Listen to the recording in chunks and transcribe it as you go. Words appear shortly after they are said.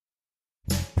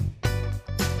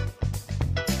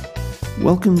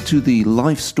Welcome to the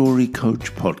Life Story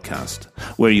Coach podcast,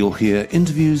 where you'll hear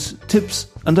interviews, tips,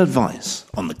 and advice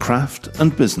on the craft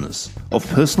and business of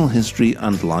personal history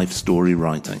and life story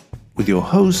writing, with your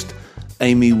host,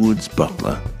 Amy Woods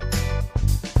Butler.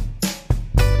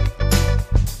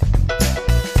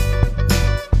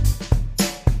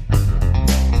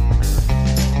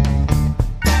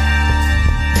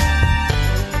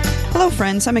 Hello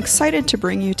friends, I'm excited to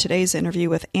bring you today's interview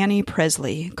with Annie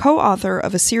Presley, co-author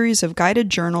of a series of guided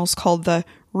journals called the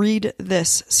Read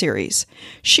This series.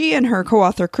 She and her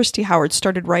co-author Christy Howard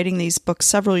started writing these books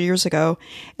several years ago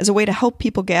as a way to help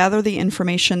people gather the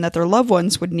information that their loved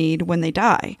ones would need when they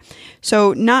die.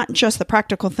 So not just the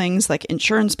practical things like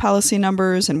insurance policy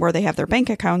numbers and where they have their bank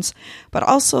accounts, but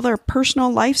also their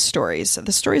personal life stories,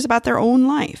 the stories about their own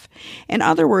life. In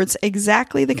other words,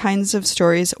 exactly the kinds of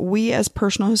stories we as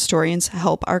personal historians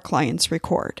help our clients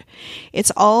record.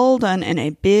 It's all done in a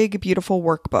big, beautiful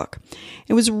workbook.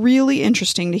 It was really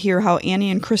interesting to hear how Annie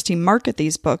and Christy market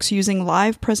these books using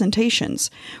live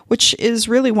presentations, which is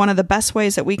really one of the best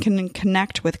ways that we can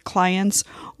connect with clients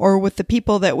or with the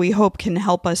people that we hope can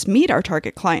help us meet our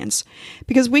target clients,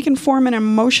 because we can form an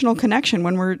emotional connection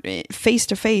when we're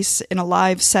face-to-face in a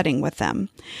live setting with them.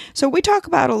 So we talk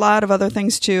about a lot of other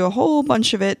things too, a whole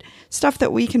bunch of it, stuff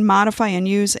that we can modify and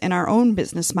use in our own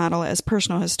business model as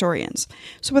personal historians.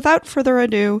 So without further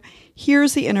ado,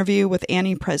 here's the interview with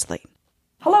Annie Presley.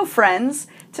 Hello, friends.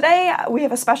 Today we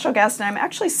have a special guest, and I'm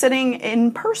actually sitting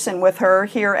in person with her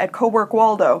here at Cowork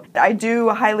Waldo. I do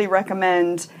highly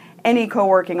recommend any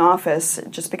co-working office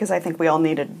just because I think we all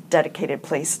need a dedicated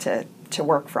place to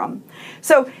work from.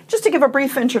 So just to give a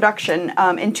brief introduction,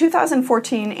 in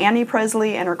 2014, Annie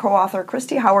Presley and her co-author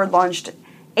Christy Howard launched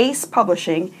ACE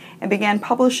Publishing and began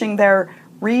publishing their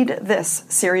Read This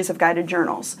series of guided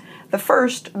journals. The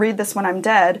first, Read This When I'm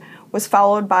Dead, was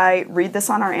followed by Read This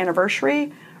on Our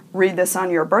Anniversary, Read This on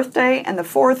Your Birthday, and the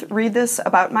fourth, Read This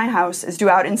About My House, is due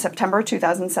out in September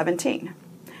 2017.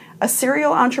 A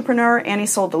serial entrepreneur, Annie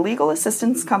sold the legal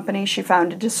assistance company she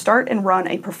founded to start and run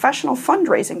a professional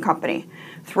fundraising company.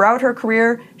 Throughout her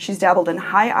career, she's dabbled in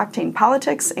high-octane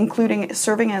politics, including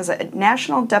serving as a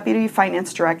national deputy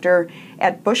finance director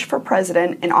at Bush for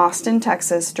President in Austin,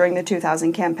 Texas during the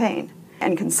 2000 campaign.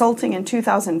 And consulting in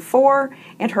 2004,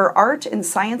 and her art and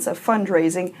science of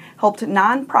fundraising helped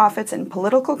nonprofits and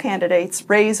political candidates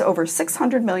raise over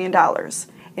 $600 million.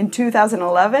 In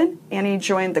 2011, Annie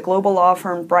joined the global law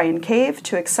firm Bryan Cave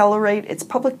to accelerate its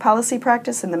public policy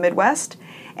practice in the Midwest.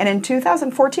 And in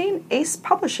 2014, ACE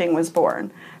Publishing was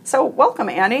born. So welcome,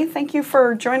 Annie. Thank you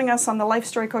for joining us on the Life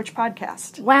Story Coach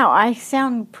podcast. Wow, I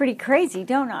sound pretty crazy,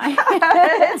 don't I?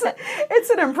 It's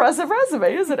an impressive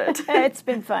resume, isn't it? It's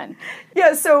been fun.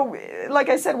 Yeah, so like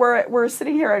I said, we're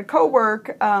sitting here at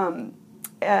Cowork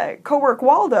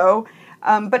Waldo,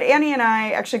 but Annie and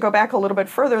I actually go back a little bit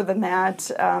further than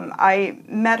that. I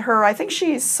met her, I think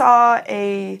she saw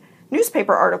a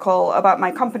newspaper article about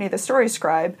my company, The Story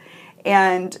Scribe,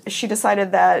 and she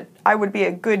decided that I would be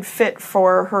a good fit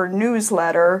for her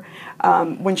newsletter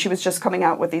when she was just coming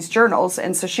out with these journals.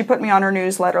 And so she put me on her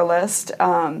newsletter list.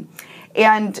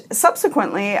 And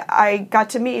subsequently, I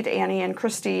got to meet Annie and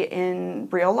Christy in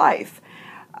real life.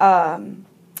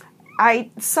 I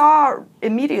saw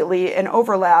immediately an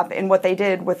overlap in what they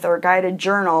did with their guided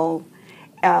journal,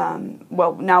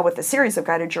 now with a series of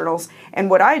guided journals, and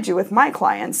what I do with my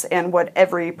clients and what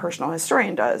every personal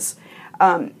historian does.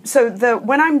 So the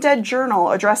When I'm Dead journal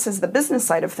addresses the business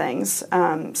side of things,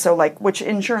 so like which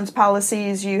insurance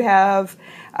policies you have,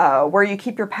 where you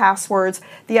keep your passwords.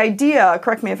 The idea,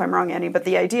 correct me if I'm wrong, Annie, but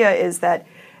the idea is that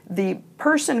the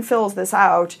person fills this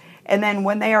out, and then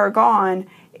when they are gone,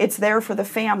 it's there for the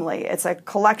family. It's a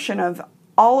collection of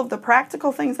all of the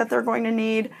practical things that they're going to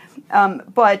need,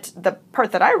 but the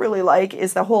part that I really like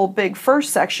is the whole big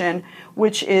first section,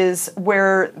 which is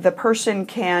where the person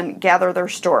can gather their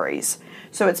stories.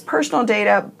 So it's personal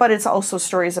data, but it's also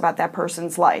stories about that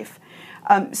person's life.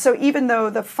 So even though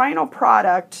the final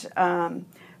product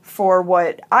for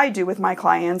what I do with my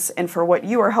clients and for what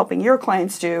you are helping your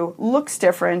clients do looks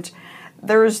different,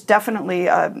 there's definitely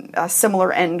a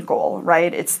similar end goal,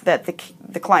 right? It's that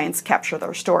the clients capture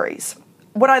their stories.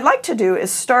 What I'd like to do is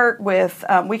start with,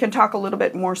 we can talk a little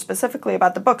bit more specifically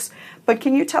about the books, but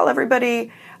can you tell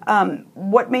everybody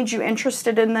what made you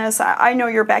interested in this? I know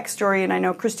your backstory and I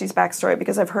know Christy's backstory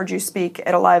because I've heard you speak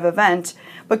at a live event,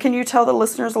 but can you tell the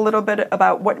listeners a little bit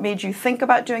about what made you think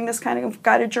about doing this kind of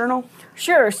guided journal?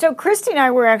 Sure. So Christy and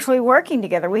I were actually working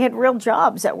together. We had real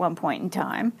jobs at one point in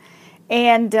time,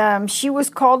 and she was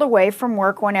called away from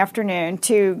work one afternoon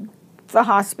to the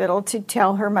hospital to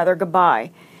tell her mother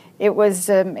goodbye. it was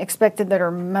expected that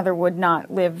her mother would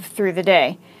not live through the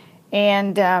day.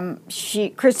 And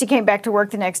Christy came back to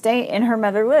work the next day, and her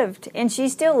mother lived, and she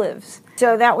still lives.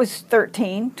 So that was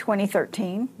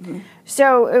 2013. Mm-hmm.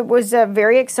 So it was a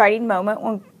very exciting moment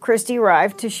when Christy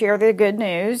arrived to share the good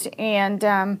news,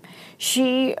 and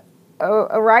she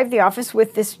arrived at the office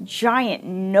with this giant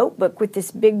notebook with this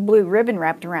big blue ribbon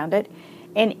wrapped around it,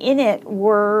 and in it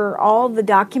were all the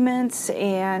documents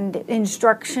and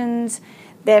instructions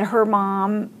that her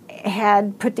mom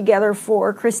had put together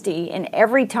for Christy. And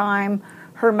every time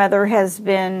her mother has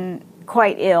been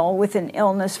quite ill with an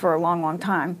illness for a long, long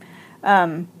time,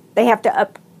 they have to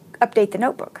update the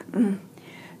notebook. Mm-hmm.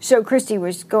 So Christy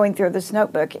was going through this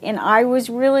notebook, and I was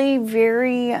really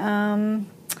very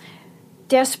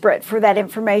desperate for that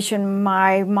information.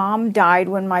 My mom died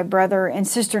when my brother and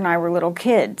sister and I were little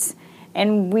kids,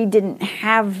 and we didn't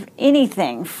have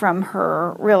anything from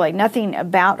her, really, nothing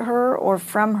about her or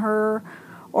from her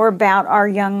or about our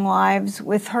young lives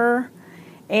with her.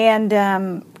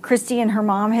 And Christy and her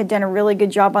mom had done a really good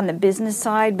job on the business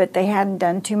side, but they hadn't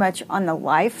done too much on the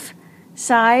life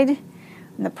side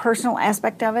and the personal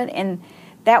aspect of it. And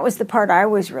that was the part I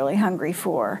was really hungry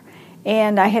for.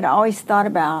 And I had always thought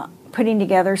about putting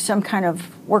together some kind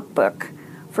of workbook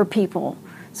for people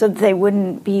so that they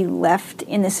wouldn't be left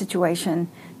in the situation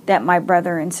that my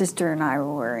brother and sister and I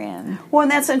were in. Well,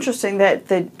 and that's interesting that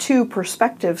the two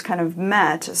perspectives kind of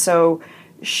met. So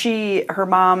her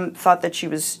mom thought that she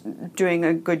was doing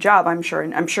a good job, I'm sure,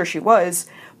 and I'm sure she was,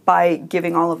 by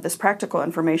giving all of this practical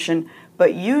information,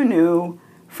 but you knew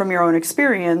from your own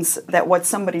experience that what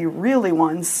somebody really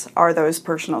wants are those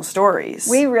personal stories.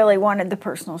 We really wanted the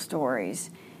personal stories.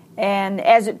 And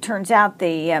as it turns out,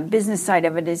 the business side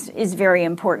of it is very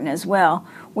important as well.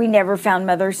 We never found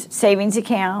Mother's savings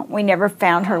account. We never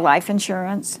found her life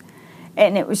insurance.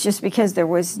 And it was just because there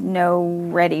was no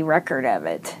ready record of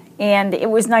it. And it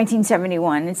was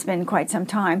 1971. It's been quite some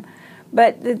time.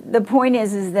 But the point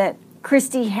is that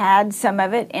Christy had some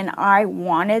of it, and I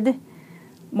wanted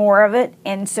more of it.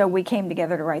 And so we came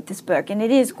together to write this book. And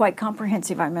it is quite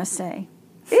comprehensive, I must say.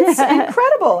 It's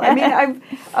incredible. I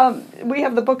mean, we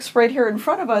have the books right here in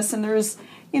front of us, and there's,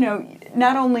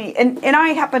 not only, and I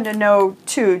happen to know,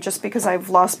 too, just because I've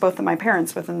lost both of my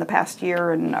parents within the past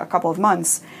year and a couple of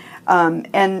months,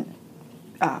 and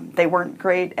they weren't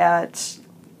great at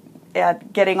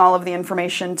getting all of the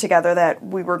information together that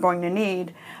we were going to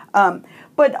need.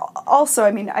 But also,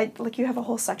 I mean, you have a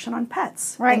whole section on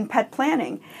pets, right, and pet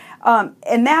planning.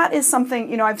 And that is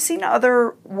something, I've seen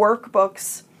other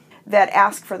workbooks that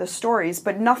ask for the stories,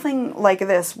 but nothing like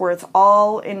this where it's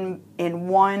all in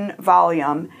one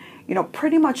volume,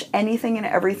 pretty much anything and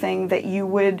everything that you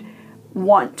would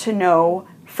want to know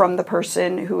from the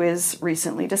person who is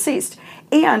recently deceased.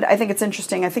 And I think it's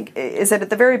interesting, is that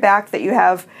at the very back that you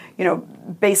have,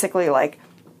 basically like,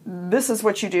 this is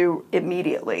what you do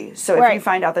immediately. So if you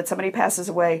find out that somebody passes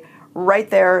away, right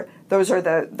there, those are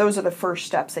the first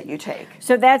steps that you take.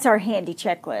 So that's our handy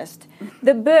checklist.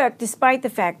 The book, despite the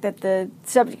fact that the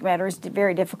subject matter is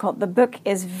very difficult, the book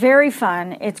is very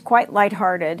fun. It's quite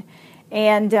lighthearted,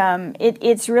 and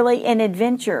it's really an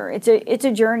adventure. It's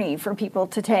a journey for people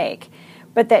to take.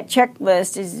 But that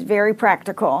checklist is very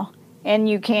practical, and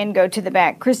you can go to the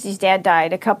back. Christy's dad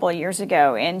died a couple of years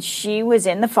ago, and she was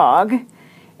in the fog,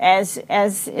 as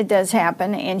it does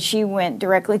happen, and she went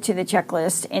directly to the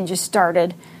checklist and just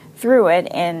started through it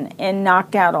and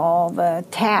knocked out all the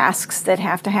tasks that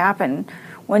have to happen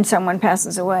when someone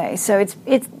passes away. So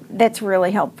that's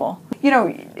really helpful.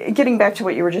 Getting back to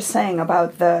what you were just saying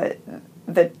about the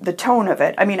tone of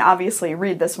it. I mean, obviously,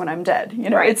 read this when I'm dead.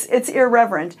 Right. It's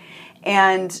irreverent.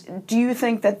 And do you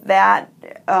think that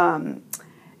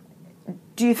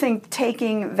do you think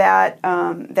taking that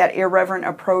irreverent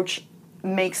approach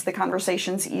makes the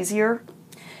conversations easier?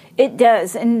 It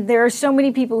does, and there are so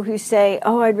many people who say,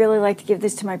 "Oh, I'd really like to give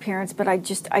this to my parents, but I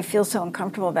feel so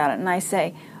uncomfortable about it." And I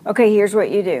say, "Okay, here's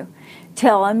what you do: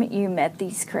 tell them you met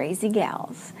these crazy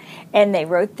gals, and they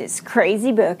wrote this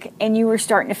crazy book, and you were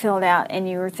starting to fill it out, and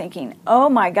you were thinking, oh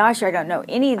my gosh, I don't know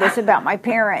any of this about my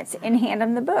parents," and hand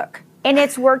them the book, and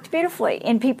it's worked beautifully,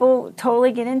 and people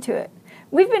totally get into it.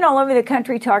 We've been all over the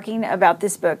country talking about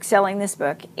this book, selling this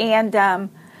book, and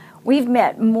we've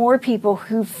met more people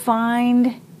who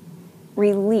find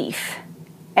relief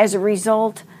as a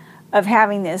result of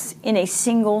having this in a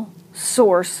single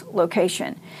source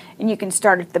location. And you can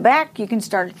start at the back, you can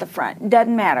start at the front. It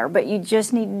doesn't matter, but you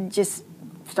just need to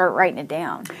start writing it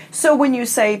down. So when you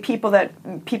say people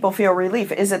feel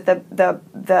relief, is it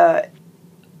the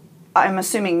I'm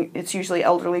assuming it's usually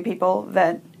elderly people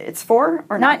that it's for,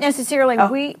 or not? Not necessarily. Oh.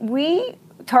 We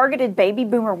targeted baby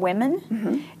boomer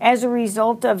women as a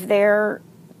result of their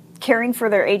caring for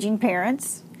their aging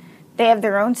parents. They have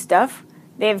their own stuff.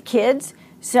 They have kids.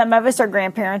 Some of us are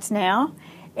grandparents now.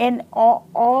 And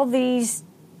all these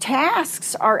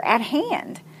tasks are at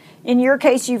hand. In your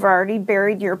case, you've already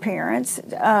buried your parents.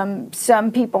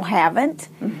 Some people haven't.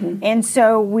 And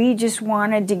so we just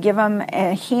wanted to give them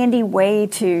a handy way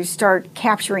to start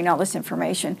capturing all this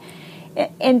information.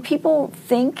 And people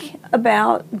think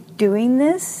about doing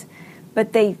this,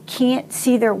 but they can't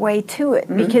see their way to it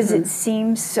because it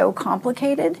seems so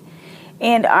complicated.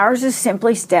 And ours is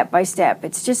simply step by step.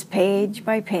 It's just page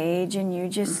by page, and you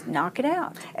just knock it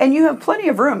out. And you have plenty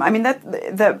of room. I mean,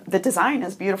 the design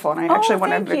is beautiful, and I actually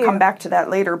want to come back to that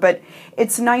later. But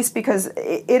it's nice because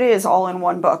it is all in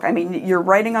one book. I mean, you're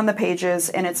writing on the pages,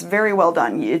 and it's very well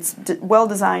done. It's well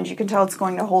designed. You can tell it's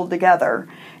going to hold together.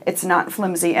 It's not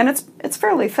flimsy, and it's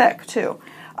fairly thick too.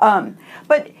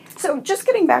 But so just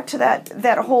getting back to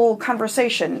that whole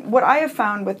conversation, what I have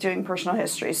found with doing personal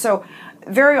history, so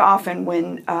very often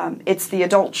when it's the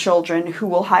adult children who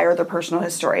will hire their personal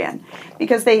historian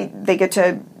because they get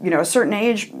to, a certain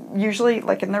age, usually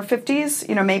like in their 50s,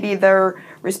 maybe their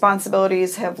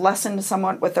responsibilities have lessened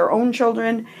somewhat with their own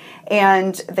children,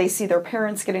 and they see their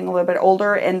parents getting a little bit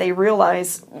older, and they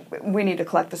realize we need to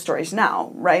collect the stories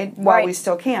now, right? While we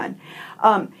still can.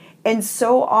 And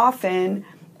so often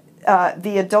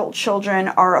the adult children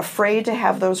are afraid to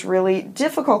have those really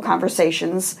difficult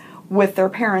conversations with their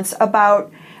parents about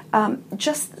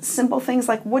just simple things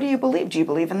like, what do you believe? Do you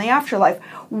believe in the afterlife?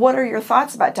 What are your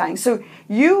thoughts about dying? So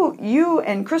you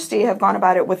and Christy have gone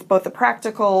about it with both the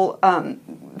practical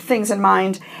things in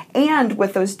mind and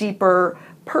with those deeper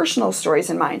personal stories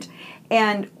in mind.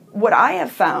 And what I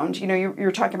have found,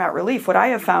 you're talking about relief, what I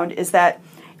have found is that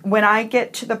when I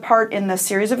get to the part in the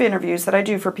series of interviews that I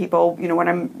do for people, when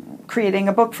I'm creating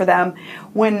a book for them,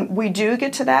 when we do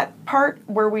get to that part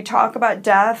where we talk about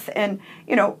death, and,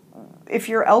 if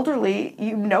you're elderly,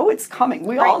 it's coming.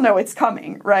 We all know it's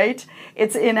coming, right?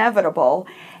 It's inevitable.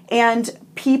 And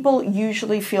people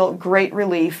usually feel great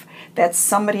relief that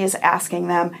somebody is asking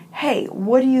them, hey,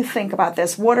 what do you think about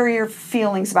this? What are your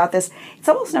feelings about this? It's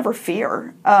almost never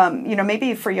fear.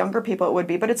 Maybe for younger people it would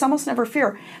be, but it's almost never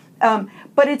fear.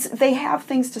 But they have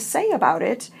things to say about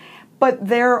it, but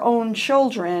their own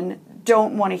children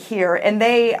don't want to hear. And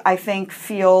they, I think,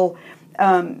 feel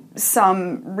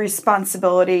some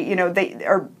responsibility, they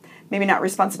are maybe not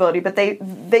responsibility, but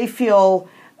they feel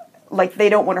like they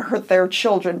don't want to hurt their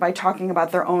children by talking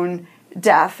about their own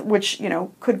death, which,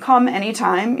 could come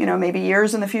anytime, maybe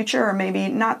years in the future or maybe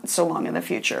not so long in the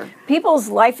future. People's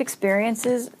life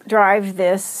experiences drive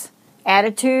this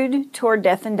attitude toward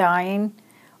death and dying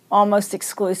almost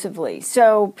exclusively.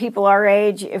 So people our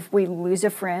age, if we lose a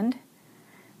friend,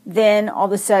 then all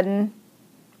of a sudden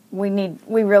we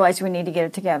realize we need to get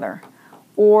it together.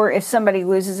 Or if somebody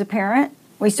loses a parent,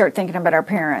 we start thinking about our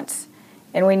parents,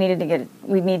 and we need to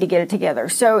get it together.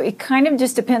 So it kind of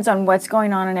just depends on what's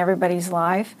going on in everybody's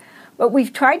life. But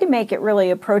we've tried to make it really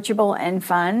approachable and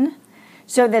fun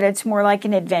so that it's more like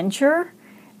an adventure,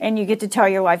 and you get to tell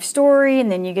your life story,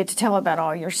 and then you get to tell about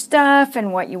all your stuff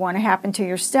and what you want to happen to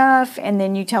your stuff, and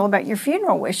then you tell about your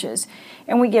funeral wishes.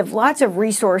 And we give lots of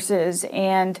resources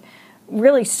and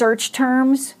really search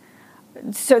terms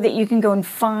so that you can go and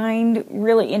find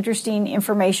really interesting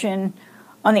information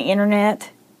on the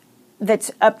internet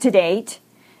that's up to date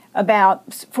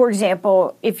about, for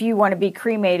example, if you want to be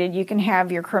cremated, you can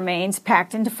have your cremains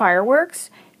packed into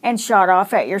fireworks and shot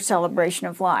off at your celebration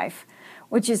of life,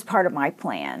 which is part of my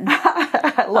plan.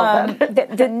 I love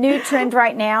that. The new trend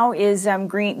right now is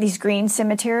these green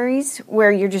cemeteries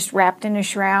where you're just wrapped in a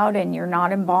shroud and you're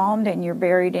not embalmed and you're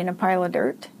buried in a pile of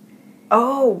dirt.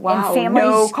 Oh, wow.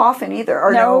 No coffin either.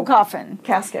 Or no coffin.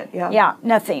 Casket, yeah. Yeah,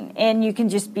 nothing. And you can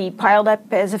just be piled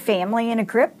up as a family in a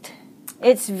crypt.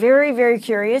 It's very, very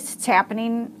curious. It's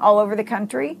happening all over the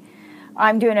country.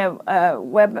 I'm doing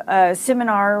a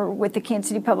seminar with the Kansas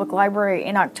City Public Library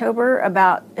in October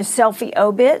about a selfie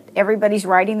obit. Everybody's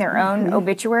writing their own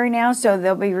obituary now, so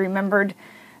they'll be remembered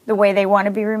the way they want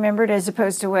to be remembered as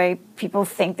opposed to the way people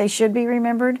think they should be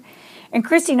remembered. And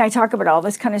Christy and I talk about all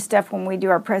this kind of stuff when we do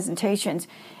our presentations,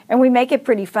 and we make it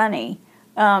pretty funny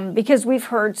because we've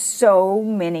heard so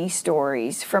many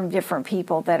stories from different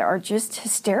people that are just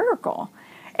hysterical.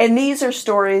 And these are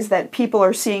stories that people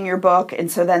are seeing your book,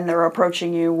 and so then they're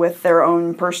approaching you with their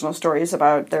own personal stories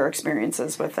about their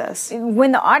experiences with this.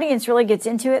 When the audience really gets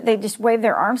into it, they just wave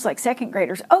their arms like second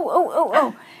graders.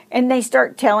 Oh. And they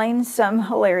start telling some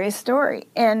hilarious story.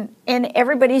 And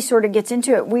everybody sort of gets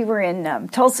into it. We were in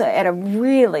Tulsa at a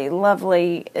really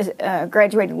lovely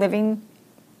graduated living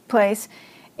place.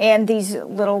 and these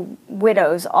little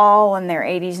widows, all in their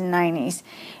 80s and 90s.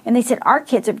 And they said, our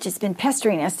kids have just been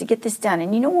pestering us to get this done.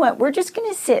 And you know what? We're just going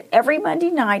to sit every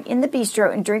Monday night in the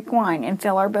bistro and drink wine and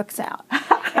fill our books out.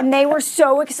 And they were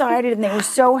so excited and they were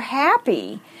so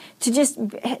happy to just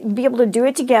be able to do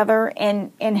it together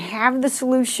and have the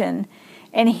solution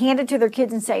and hand it to their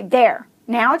kids and say, there,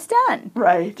 now it's done.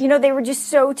 Right. You know, they were just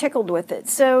so tickled with it.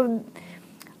 So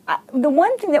the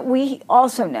one thing that we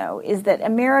also know is that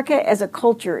America as a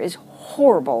culture is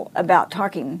horrible about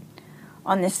talking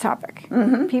on this topic.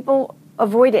 Mm-hmm. People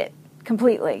avoid it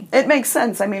completely. It makes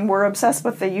sense. I mean, we're obsessed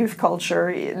with the youth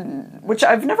culture, which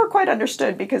I've never quite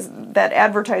understood, because that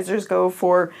advertisers go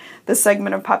for the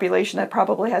segment of population that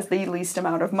probably has the least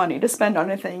amount of money to spend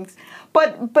on things.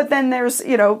 But then there's,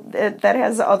 that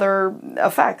has other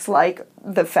effects, like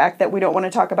the fact that we don't want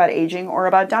to talk about aging or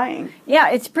about dying. Yeah,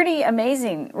 it's pretty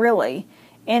amazing, really.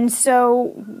 And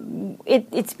so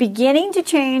it's beginning to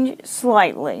change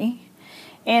slightly.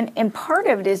 And part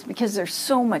of it is because there's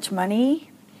so much money,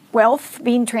 wealth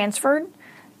being transferred.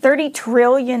 $30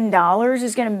 trillion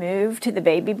is going to move to the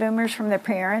baby boomers from their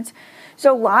parents.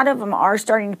 So a lot of them are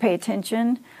starting to pay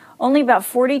attention. Only about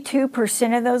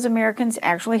 42% of those Americans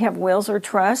actually have wills or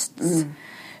trusts. Mm.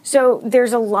 So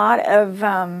there's a lot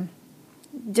of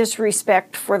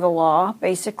disrespect for the law,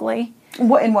 basically. In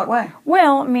what way?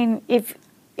 Well, I mean,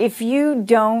 if you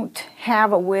don't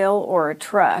have a will or a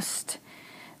trust,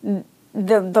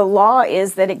 the law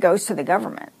is that it goes to the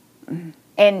government. Mm-hmm.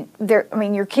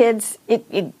 And your kids,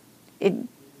 it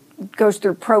goes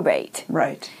through probate.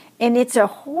 Right. And it's a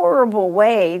horrible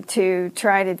way to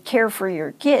try to care for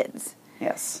your kids.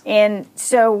 Yes. And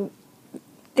so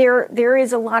there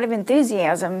is a lot of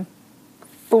enthusiasm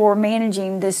for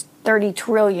managing this $30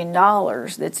 trillion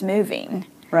that's moving.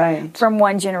 Right. From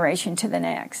one generation to the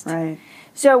next. Right.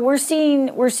 So we're seeing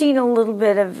a little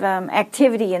bit of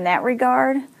activity in that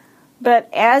regard. But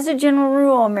as a general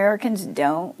rule, Americans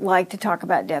don't like to talk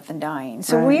about death and dying.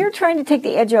 So we are trying to take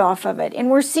the edge off of it,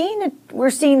 and we're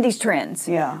seeing these trends.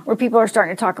 Yeah. Where people are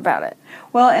starting to talk about it.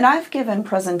 Well, and I've given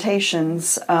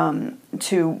presentations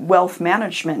to wealth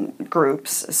management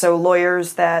groups, so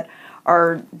lawyers that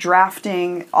are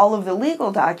drafting all of the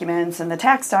legal documents and the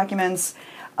tax documents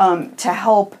to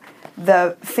help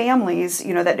the families,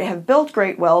 that have built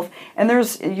great wealth. And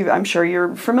I'm sure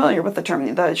you're familiar with the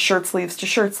term, the shirt sleeves to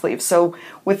shirt sleeves. So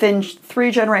within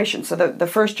 3 generations, so the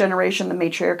first generation, the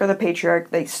matriarch or the patriarch,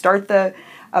 they start the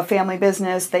family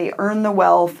business, they earn the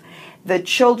wealth. The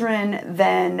children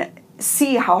then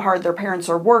see how hard their parents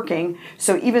are working.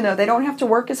 So even though they don't have to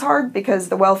work as hard because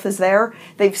the wealth is there,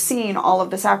 they've seen all of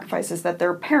the sacrifices that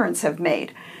their parents have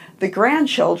made. The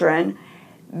grandchildren,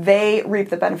 they reap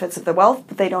the benefits of the wealth,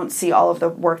 but they don't see all of the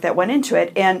work that went into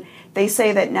it. And they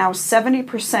say that now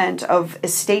 70% of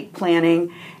estate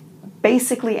planning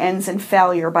basically ends in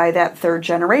failure by that 3rd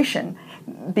generation,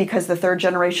 because the 3rd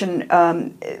generation,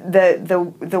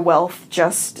 the wealth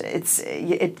just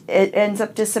it ends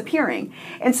up disappearing.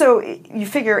 And so you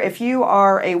figure, if you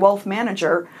are a wealth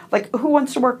manager, like, who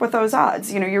wants to work with those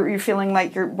odds? You're feeling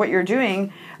like what you're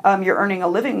doing. You're earning a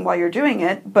living while you're doing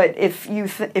it, but if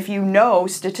you know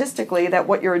statistically that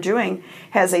what you're doing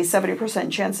has a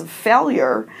 70% chance of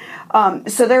failure,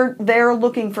 so they're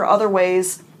looking for other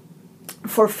ways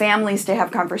for families to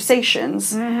have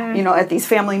conversations, mm-hmm. At these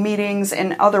family meetings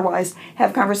and otherwise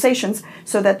have conversations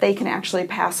so that they can actually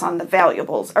pass on the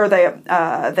valuables or the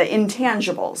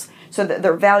intangibles. So that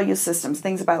their value systems,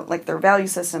 things about like their value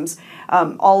systems,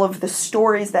 all of the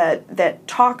stories that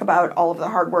talk about all of the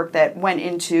hard work that went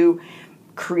into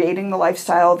creating the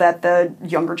lifestyle that the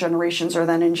younger generations are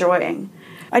then enjoying.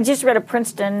 I just read a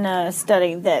Princeton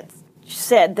study that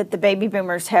said that the baby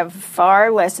boomers have far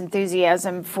less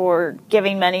enthusiasm for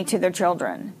giving money to their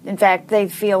children. In fact, they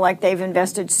feel like they've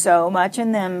invested so much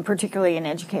in them, particularly in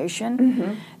education,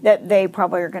 mm-hmm. that they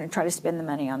probably are going to try to spend the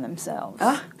money on themselves.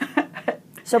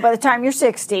 So by the time you're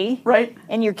 60, right,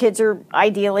 and your kids are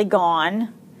ideally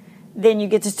gone, then you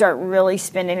get to start really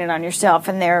spending it on yourself.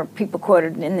 And there are people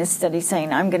quoted in this study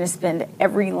saying, I'm going to spend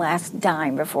every last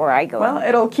dime before I go. Well,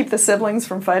 it'll keep the siblings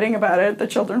from fighting about it, the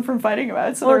children from fighting about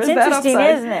it. So well, there is that upside. It's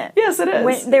interesting, isn't it? Yes, it is.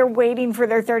 When they're waiting for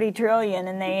their $30 trillion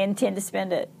and they intend to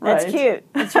spend it. That's right. Cute.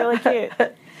 It's really cute.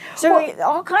 So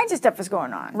all kinds of stuff is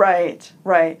going on. Right.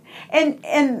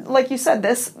 And like you said,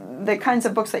 the kinds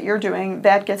of books that you're doing,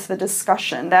 that gets the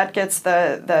discussion, that gets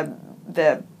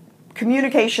the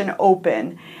communication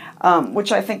open,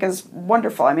 which I think is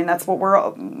wonderful. I mean, that's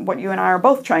what you and I are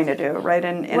both trying to do, right?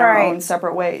 In our own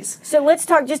separate ways. So let's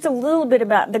talk just a little bit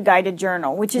about the guided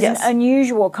journal, which is an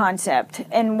unusual concept.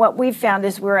 And what we've found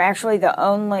is we're actually the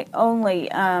only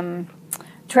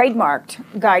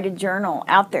trademarked guided journal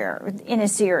out there in a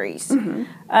series.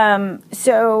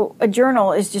 So a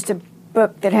journal is just a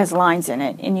book that has lines in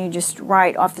it, and you just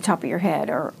write off the top of your head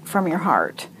or from your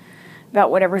heart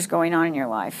about whatever's going on in your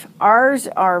life. Ours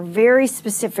are very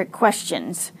specific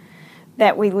questions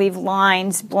that we leave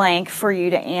lines blank for you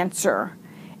to answer.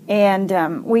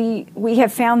 And we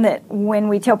have found that when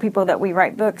we tell people that we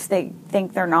write books, they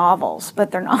think they're novels,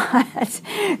 but they're not.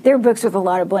 They're books with a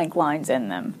lot of blank lines in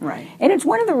them. Right. And it's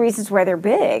one of the reasons why they're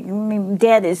big. I mean,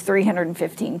 Dead is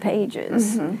 315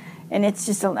 pages, and it's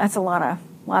just that's a lot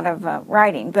of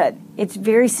writing, but it's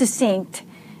very succinct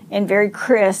and very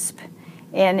crisp,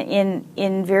 and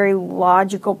in very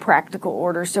logical, practical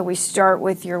order. So we start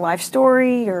with your life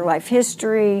story, your life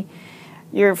history,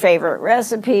 your favorite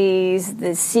recipes,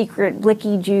 the secret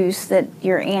blicky juice that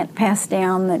your aunt passed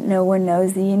down that no one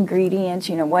knows the ingredients,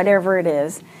 whatever it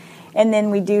is. And then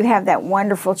we do have that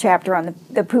wonderful chapter on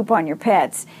the poop on your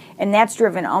pets. And that's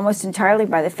driven almost entirely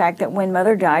by the fact that when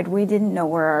Mother died, we didn't know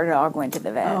where our dog went to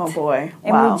the vet. Oh, boy.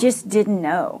 And we just didn't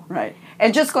know. Right.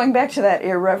 And just going back to that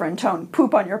irreverent tone,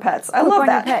 poop on your pets. I love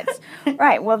that. Poop on your pets.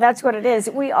 Right. Well, that's what it is.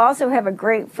 We also have a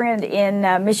great friend in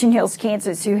Mission Hills,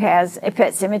 Kansas, who has a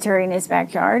pet cemetery in his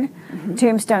backyard,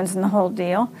 tombstones and the whole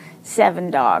deal,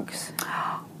 7 dogs.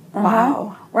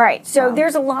 Wow. Right. So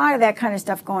there's a lot of that kind of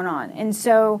stuff going on. And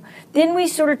so then we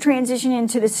sort of transition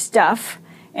into the stuff.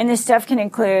 And the stuff can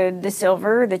include the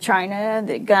silver, the china,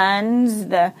 the guns,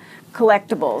 the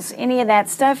collectibles, any of that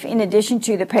stuff, in addition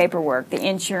to the paperwork, the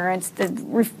insurance,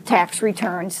 the tax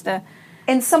returns.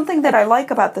 And something that I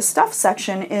like about the stuff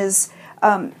section is,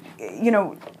 personal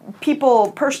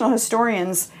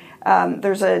historians,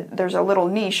 there's a little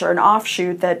niche or an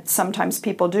offshoot that sometimes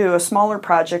people do, smaller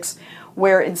projects,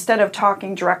 where instead of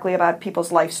talking directly about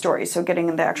people's life stories, so getting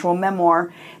in the actual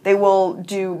memoir, they will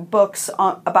do books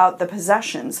about the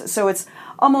possessions. So it's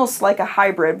almost like a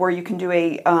hybrid where you can do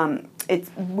it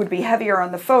would be heavier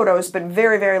on the photos, but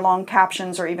very, very long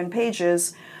captions or even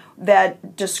pages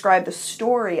that describe the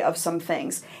story of some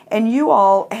things. And you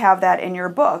all have that in your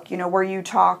book, where you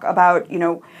talk about,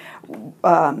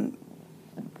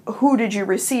 who did you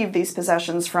receive these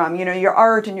possessions from? Your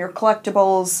art and your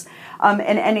collectibles, and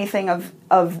anything of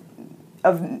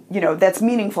that's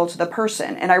meaningful to the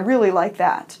person. And I really like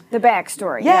that. The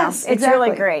backstory. Yes, yeah. It's exactly.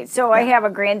 really great. So I have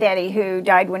a granddaddy who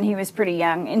died when he was pretty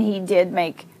young, and he did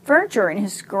make furniture in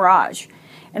his garage.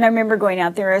 And I remember going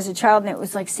out there as a child, and it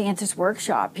was like Santa's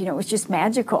workshop. It was just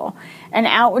magical. And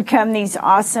out would come these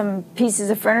awesome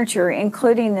pieces of furniture,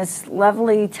 including this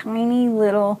lovely, tiny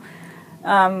little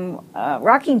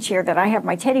rocking chair that I have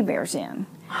my teddy bears in.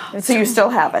 So you still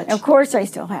have it? Of course I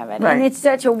still have it. Right. And it's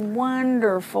such a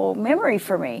wonderful memory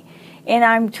for me. And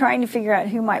I'm trying to figure out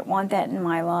who might want that in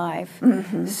my life.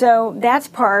 So that's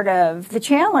part of the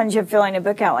challenge of filling a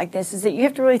book out like this, is that you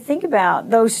have to really think about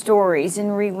those stories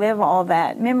and relive all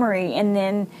that memory, and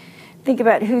then think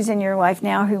about who's in your life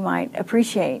now who might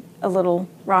appreciate a little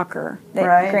rocker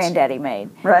that Granddaddy made.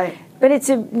 Right. But it's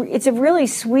a really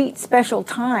sweet, special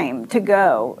time to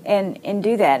go and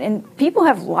do that. And people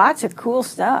have lots of cool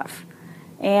stuff.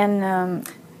 And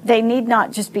they need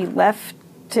not just be left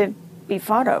to be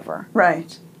fought over.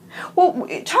 Right. Well,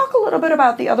 talk a little bit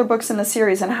about the other books in the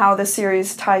series and how the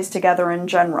series ties together in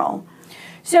general.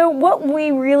 So what we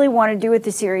really want to do with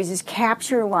the series is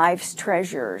capture life's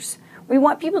treasures. We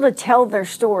want people to tell their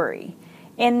story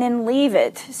and then leave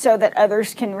it so that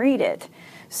others can read it.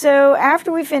 So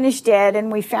after we finished Dead and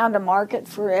we found a market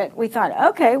for it, we thought,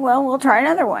 okay, well, we'll try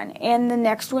another one. And the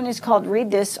next one is called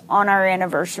Read This on Our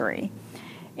Anniversary.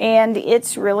 And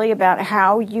it's really about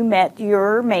how you met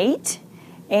your mate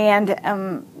and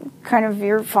kind of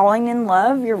your falling in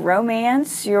love, your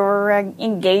romance, your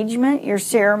engagement, your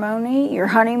ceremony, your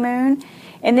honeymoon.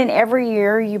 And then every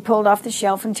year you pulled off the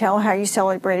shelf and tell how you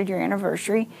celebrated your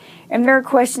anniversary. And there are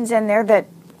questions in there that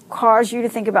cause you to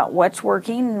think about what's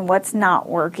working and what's not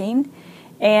working,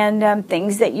 and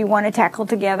things that you want to tackle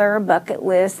together, a bucket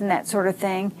list and that sort of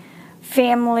thing.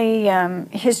 Family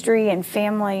history and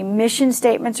family mission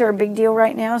statements are a big deal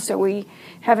right now, so we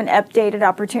have an updated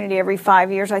opportunity every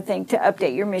 5 years, I think, to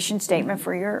update your mission statement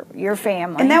for your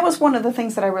family. And that was one of the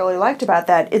things that I really liked about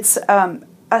that. It's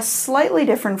a slightly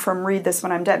different from Read This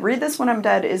When I'm Dead. Read This When I'm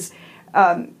Dead is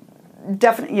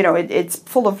definitely, it's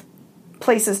full of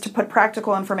places to put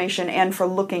practical information and for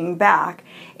looking back.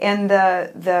 And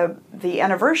the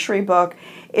anniversary book,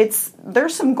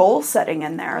 there's some goal setting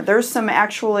in there. There's some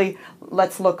actually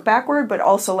let's look backward, but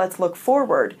also let's look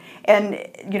forward. And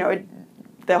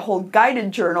the whole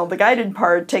guided journal, the guided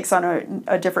part takes on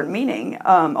a different meaning,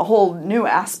 a whole new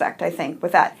aspect, I think,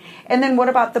 with that. And then what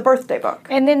about the birthday book?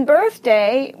 And then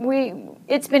birthday,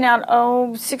 it's been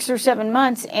out, 6 or 7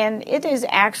 months, and it is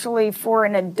actually for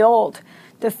an adult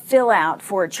to fill out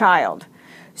for a child.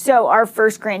 So our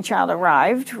first grandchild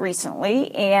arrived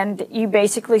recently, and you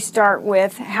basically start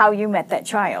with how you met that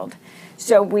child.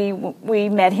 So we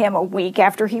met him a week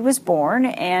after he was born,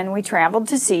 and we traveled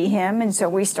to see him, and so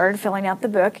we started filling out the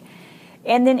book.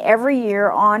 And then every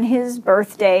year on his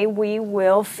birthday, we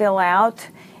will fill out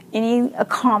any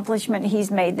accomplishment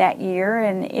he's made that year,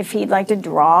 and if he'd like to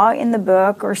draw in the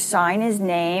book or sign his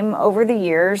name over the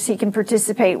years, he can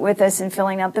participate with us in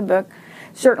filling out the book.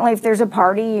 Certainly, if there's a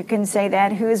party, you can say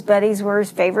that, who his buddies were,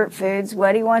 his favorite foods,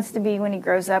 what he wants to be when he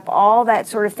grows up, all that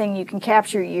sort of thing you can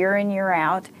capture year in, year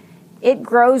out. It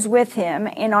grows with him,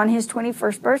 and on his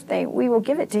 21st birthday, we will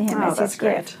give it to him as his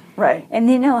gift. Right. And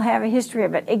then he'll have a history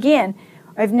of it. Again,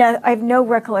 I have no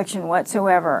recollection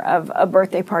whatsoever of a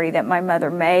birthday party that my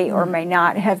mother may or may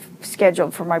not have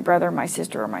scheduled for my brother, my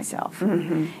sister, or myself.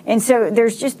 Mm-hmm. And so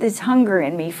there's just this hunger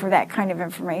in me for that kind of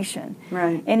information.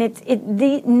 Right. And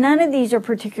none of these are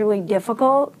particularly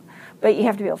difficult, but you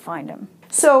have to be able to find them.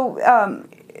 So,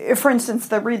 for instance,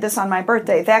 the Read This on My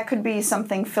Birthday, that could be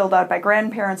something filled out by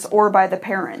grandparents or by the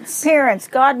parents. Parents,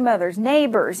 godmothers,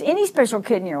 neighbors, any special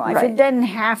kid in your life. Right. It doesn't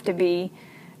have to be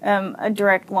a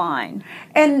direct line.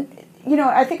 And,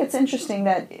 I think it's interesting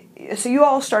that, so you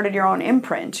all started your own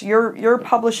imprint. You're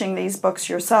publishing these books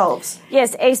yourselves.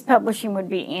 Yes, Ace Publishing would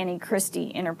be Annie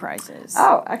Christie Enterprises.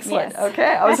 Oh, excellent. Yes. Okay,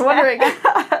 I was wondering.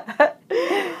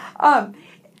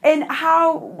 And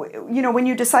how, when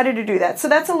you decided to do that, so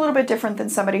that's a little bit different than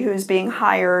somebody who's being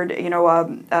hired, a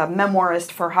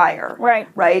memoirist for hire. Right.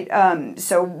 Right?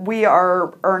 So we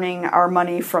are earning our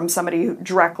money from somebody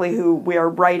who we are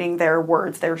writing their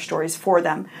words, their stories for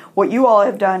them. What you all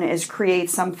have done is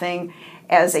create something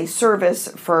as a service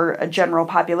for a general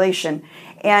population.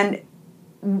 And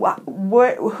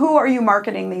who are you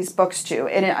marketing these books to?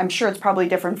 And I'm sure it's probably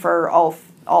different for all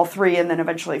three and then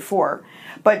eventually 4.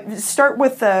 But start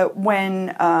with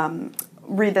Read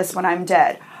This When I'm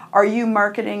Dead. Are you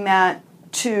marketing that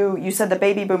to, you said the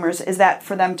baby boomers, is that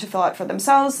for them to fill out for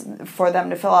themselves, for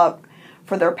them to fill out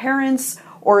for their parents,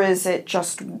 or is it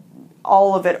just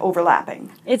all of it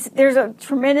overlapping? There's a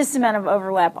tremendous amount of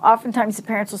overlap. Oftentimes the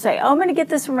parents will say, I'm going to get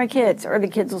this for my kids, or the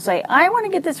kids will say, I want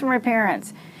to get this for my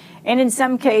parents. And in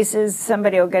some cases,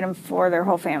 somebody will get them for their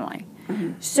whole family.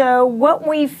 Mm-hmm. So what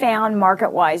we found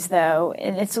market-wise, though,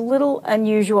 and it's a little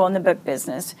unusual in the book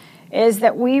business, is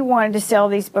that we wanted to sell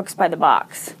these books by the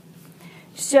box.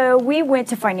 So we went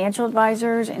to financial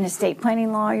advisors and estate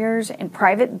planning lawyers and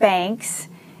private banks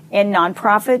and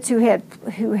nonprofits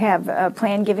who have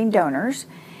plan-giving donors,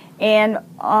 and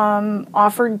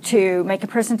offered to make a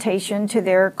presentation to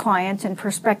their clients and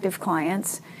prospective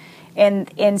clients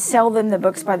and sell them the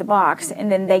books by the box,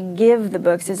 and then they give the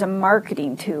books as a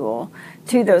marketing tool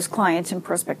to those clients and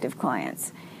prospective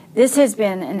clients. This has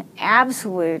been an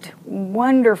absolute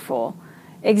wonderful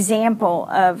example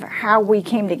of how we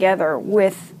came together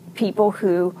with people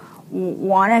who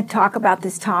want to talk about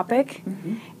this topic,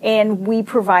 mm-hmm. and we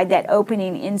provide that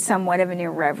opening in somewhat of an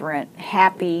irreverent,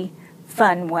 happy,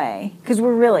 fun way, because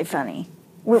we're really funny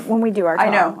when we do our talk. I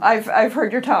know. I've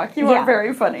heard your talk. You are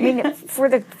very funny. I mean, for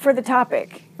the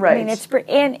topic. Right. I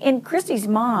mean, and Christy's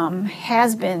mom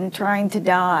has been trying to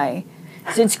die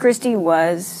since Christy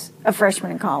was a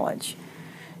freshman in college.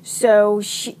 So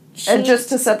she and just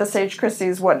to set the stage,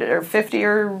 Christy's her 50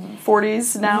 or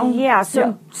 40s now? Yeah.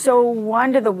 So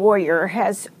Wanda the Warrior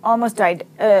has almost died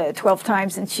 12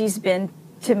 times, and she's been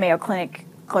to Mayo Clinic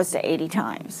close to 80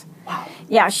 times. Wow.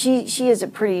 Yeah, she is a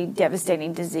pretty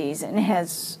devastating disease and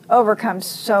has overcome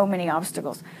so many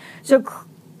obstacles.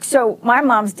 So my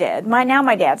mom's dead.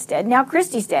 My dad's dead. Now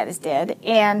Christy's dad is dead,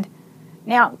 and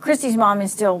now Christy's mom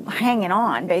is still hanging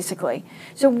on, basically.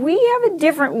 So we have a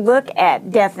different look at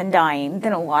death and dying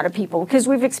than a lot of people, because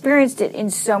we've experienced it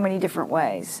in so many different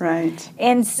ways. Right.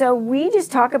 And so we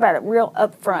just talk about it real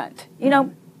upfront.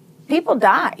 People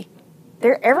die.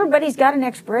 Everybody's got an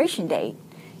expiration date.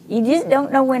 You just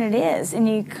don't know when it is, and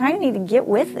you kind of need to get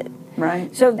with it.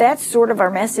 Right. So that's sort of our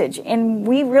message, and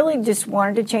we really just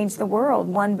wanted to change the world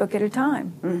one book at a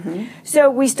time. Mm-hmm. So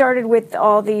we started with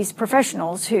all these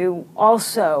professionals who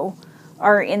also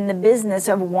are in the business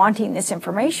of wanting this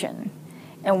information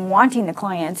and wanting the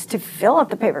clients to fill out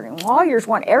the paper. And lawyers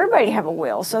want everybody to have a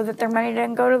will so that their money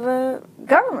doesn't go to the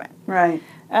government. Right.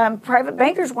 Private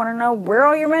bankers want to know where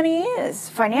all your money is.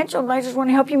 Financial advisors want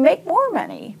to help you make more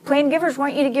money. Plan givers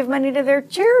want you to give money to their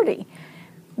charity.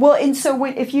 Well, and so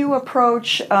if you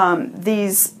approach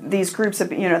these groups of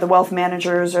the wealth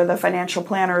managers or the financial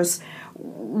planners,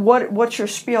 what's your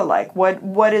spiel like?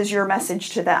 What is your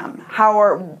message to them?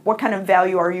 What kind of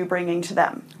value are you bringing to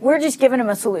them? We're just giving them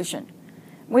a solution.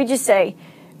 We just say,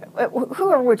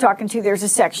 whoever we're talking to, there's a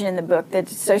section in the book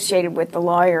that's associated with the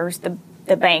lawyers, the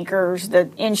bankers, the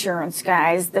insurance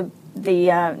guys, the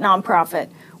nonprofit.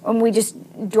 And we just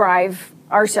drive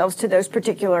ourselves to those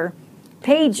particular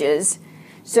pages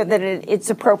so that it's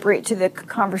appropriate to the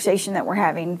conversation that we're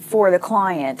having for the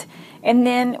client. And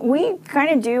then we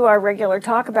kind of do our regular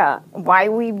talk about why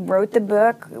we wrote the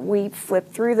book. We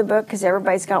flip through the book because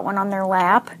everybody's got one on their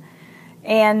lap.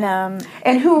 And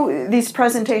who these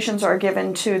presentations are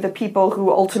given to the people who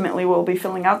ultimately will be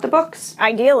filling out the books?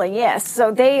 Ideally, yes.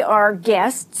 So they are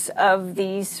guests of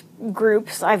these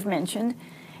groups I've mentioned,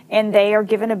 and they are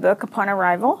given a book upon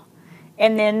arrival.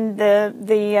 And then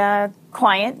the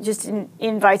client just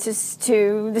invites us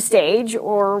to the stage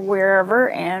or wherever,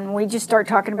 and we just start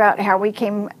talking about how we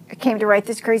came to write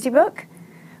this crazy book.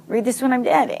 Read this when I'm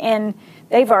dead. And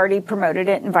they've already promoted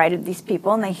it, invited these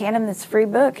people, and they hand them this free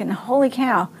book. And holy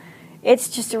cow, it's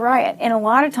just a riot. And a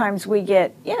lot of times we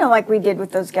get, like we did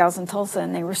with those gals in Tulsa,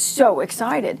 and they were so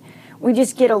excited. We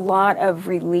just get a lot of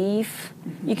relief.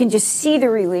 Mm-hmm. You can just see the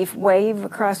relief wave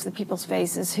across the people's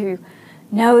faces who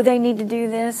know they need to do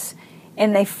this,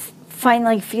 and they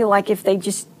finally feel like if they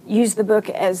just use the book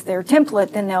as their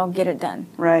template, then they'll get it done.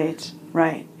 Right.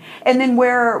 And then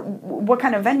what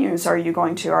kind of venues are you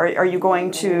going to? Are you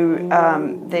going to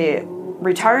the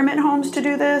retirement homes to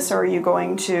do this, or are you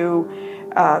going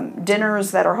to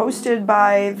dinners that are hosted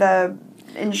by the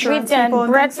insurance people? We've done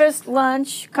breakfast,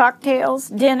 lunch, cocktails,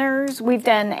 dinners. We've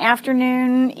done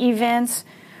afternoon events.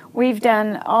 We've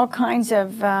done all kinds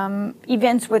of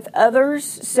events with others.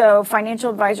 So financial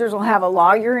advisors will have a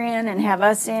lawyer in and have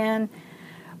us in.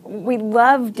 We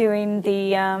love doing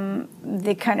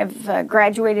the kind of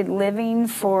graduated living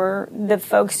for the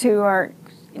folks who are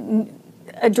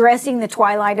addressing the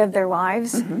twilight of their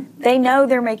lives. Mm-hmm. They know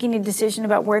they're making a decision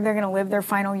about where they're going to live their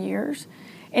final years.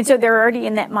 And so they're already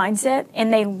in that mindset,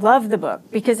 and they love the book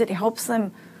because it helps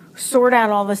them sort out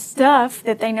all the stuff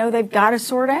that they know they've got to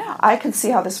sort out. I can see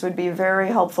how this would be very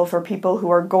helpful for people who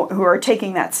are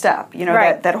taking that step.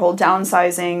 Right. that whole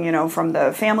downsizing. From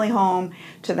the family home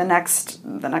to the next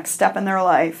step in their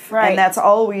life. Right. And that's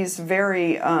always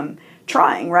very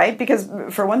trying, right? Because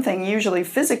for one thing, usually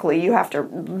physically, you have to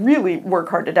really work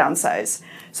hard to downsize.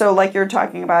 So, like you're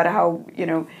talking about how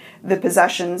the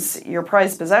possessions, your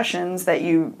prized possessions, that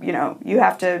you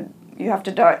have to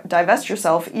divest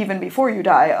yourself even before you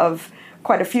die of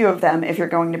quite a few of them if you're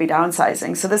going to be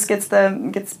downsizing. So this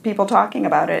gets people talking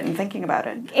about it and thinking about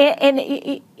it. And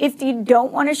if you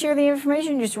don't want to share the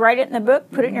information, just write it in the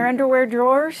book, put it in your underwear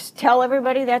drawers, tell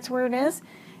everybody that's where it is.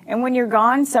 And when you're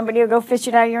gone, somebody will go fish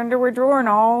it out of your underwear drawer and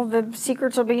all the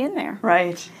secrets will be in there.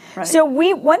 Right. So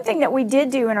one thing that we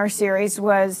did do in our series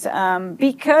was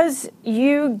because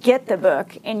you get the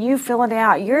book and you fill it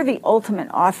out, you're the ultimate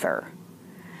author.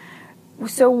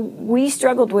 So we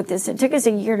struggled with this. It took us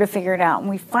a year to figure it out. And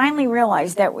we finally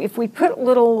realized that if we put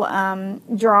little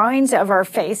drawings of our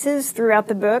faces throughout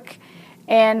the book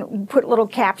and put little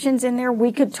captions in there,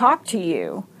 we could talk to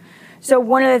you. So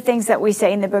one of the things that we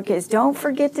say in the book is, don't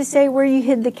forget to say where you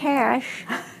hid the cash.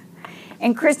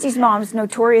 And Christy's mom's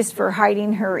notorious for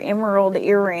hiding her emerald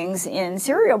earrings in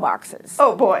cereal boxes.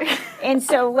 Oh, boy. And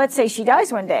so let's say she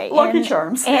dies one day. Lucky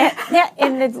Charms.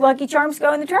 And the Lucky Charms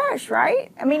go in the trash,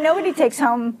 right? I mean, nobody takes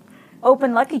home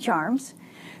open Lucky Charms.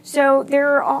 So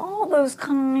there are all those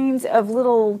kinds of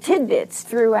little tidbits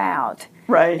throughout.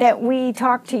 Right. That we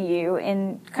talk to you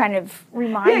and kind of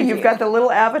remind you. Yeah, you've got the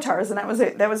little avatars, and that was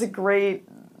a great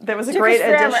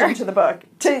addition to the book.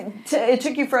 It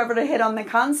took you forever to hit on the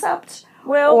concept,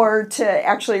 or to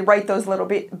actually write those little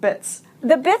bits.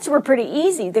 The bits were pretty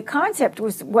easy. The concept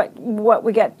was what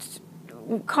we got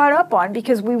caught up on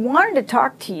because we wanted to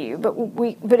talk to you,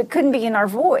 but it couldn't be in our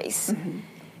voice. Mm-hmm.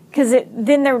 Because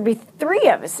then there would be three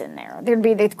of us in there. There'd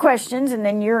be the questions and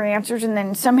then your answers, and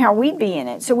then somehow we'd be in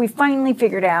it. So we finally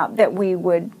figured out that we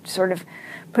would sort of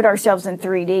put ourselves in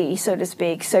 3D, so to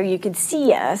speak, so you could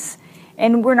see us.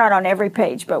 And we're not on every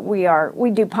page, but we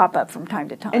do pop up from time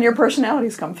to time. And your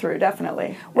personalities come through,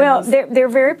 definitely. Well, they're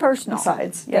very personal.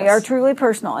 Besides, yes. They are truly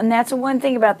personal. And that's the one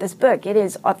thing about this book. It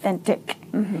is authentic.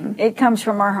 Mm-hmm. It comes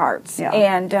from our hearts. Yeah.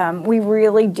 And we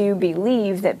really do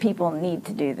believe that people need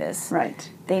to do this. Right.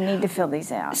 They need to fill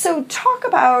these out. So talk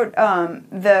about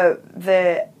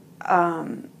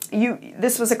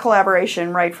this was a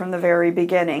collaboration right from the very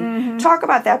beginning. Mm-hmm. Talk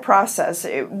about that process.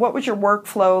 What was your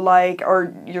workflow like,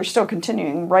 or you're still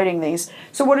continuing writing these?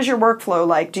 So what is your workflow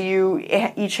like? Do you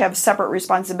each have separate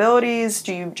responsibilities?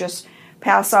 Do you just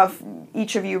pass off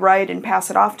each of you write and pass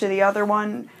it off to the other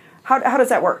one? How does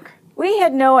that work? We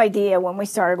had no idea when we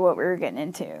started what we were getting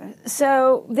into.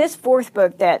 So this fourth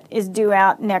book that is due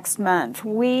out next month,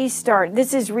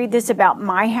 this is Read This About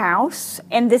My House,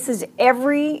 and this is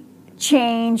every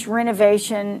change,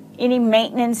 renovation, any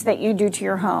maintenance that you do to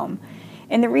your home.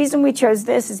 And the reason we chose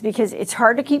this is because it's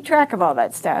hard to keep track of all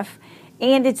that stuff,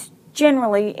 and it's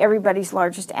generally everybody's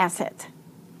largest asset.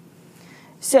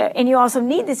 So, and you also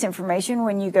need this information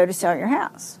when you go to sell your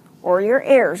house, or your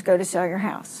heirs go to sell your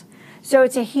house. So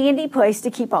it's a handy place to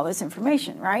keep all this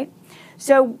information, right?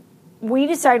 So we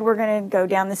decided we're going to go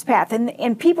down this path.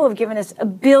 And people have given us a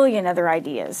billion other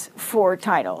ideas for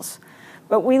titles.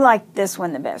 But we like this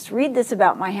one the best. Read This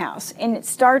About My House. And it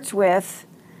starts with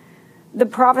the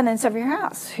provenance of your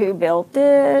house. Who built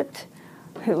it?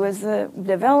 Who was the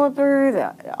developer,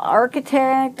 the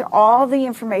architect, all the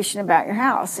information about your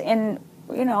house. And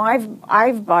you know,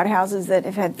 I've bought houses that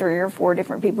have had 3 or 4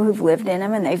 different people who've lived in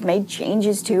them, and they've made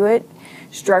changes to it,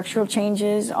 structural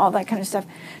changes, all that kind of stuff.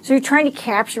 So you're trying to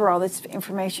capture all this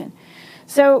information.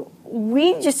 So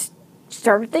we just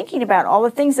started thinking about all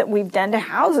the things that we've done to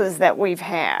houses that we've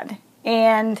had,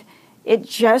 and it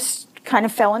just kind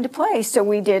of fell into place. So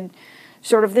we did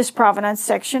sort of this provenance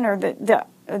section, or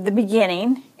the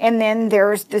beginning, and then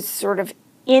there's this sort of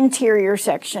interior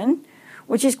section,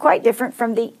 which is quite different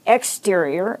from the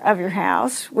exterior of your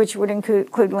house, which would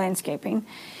include landscaping.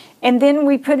 And then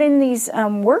we put in these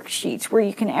worksheets where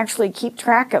you can actually keep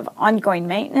track of ongoing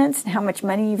maintenance and how much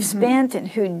money you've spent and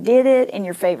who did it and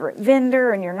your favorite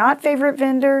vendor and your not favorite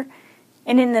vendor.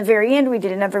 And in the very end, we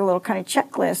did another little kind of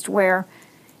checklist where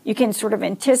you can sort of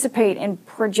anticipate and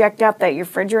project out that your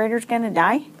refrigerator's going to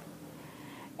die.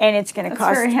 And it's going to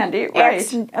cost very handy,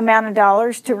 X amount of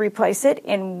dollars to replace it,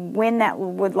 and when that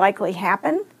would likely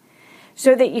happen,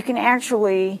 so that you can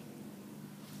actually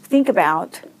think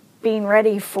about being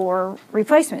ready for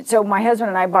replacement. So my husband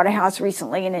and I bought a house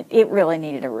recently, and it really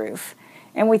needed a roof.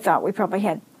 And we thought we probably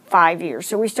had 5 years,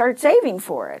 so we started saving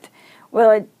for it.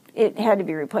 Well, it had to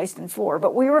be replaced in 4,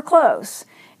 but we were close.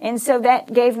 And so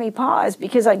that gave me pause,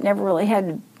 because I'd never really had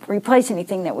to replace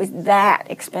anything that was that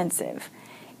expensive.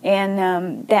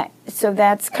 And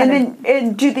that's kind of...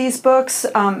 And do these books,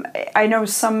 I know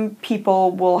some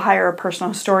people will hire a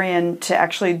personal historian to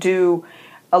actually do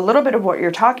a little bit of what you're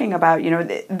talking about. You know,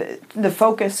 the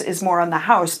focus is more on the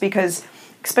house, because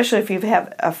especially if you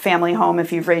have a family home,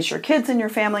 if you've raised your kids in your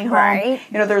family home, right,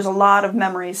 you know, there's a lot of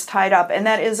memories tied up, and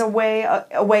that is a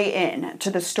way in to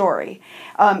the story.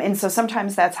 And so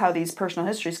sometimes that's how these personal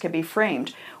histories can be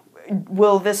framed.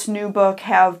 Will this new book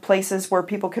have places where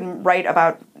people can write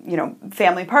about, you know,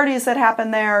 family parties that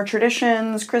happen there,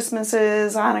 traditions,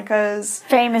 Christmases, Hanukkahs?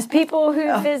 Famous people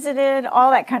who visited,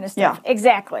 all that kind of stuff. Yeah.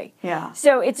 Exactly. Yeah.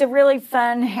 So it's a really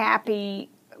fun, happy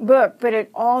book, but it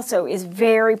also is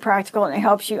very practical, and it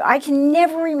helps you. I can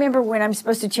never remember when I'm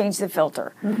supposed to change the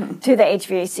filter to the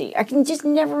HVAC. I can just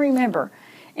never remember.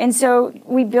 And so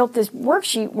we built this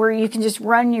worksheet where you can just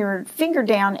run your finger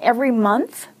down every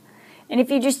month, and if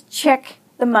you just check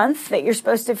the month that you're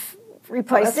supposed to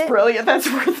replace it. That's brilliant. That's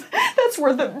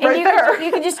worth it right there.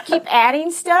 You can just keep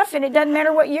adding stuff, and it doesn't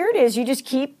matter what year it is. You just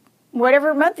keep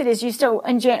whatever month it is. You still,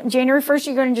 on January 1st,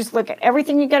 you're going to just look at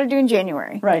everything you got to do in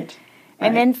January. Right.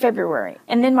 And then February.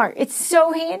 And then March. It's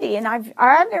so handy, and I've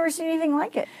never seen anything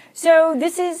like it. So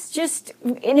this is just,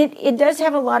 and it does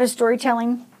have a lot of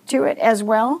storytelling to it as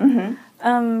well.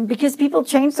 Because people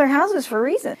change their houses for a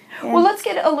reason. And well, let's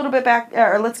get a little bit back,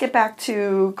 or let's get back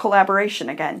to collaboration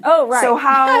again. Oh, right. So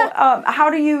how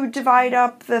do you divide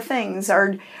up the things?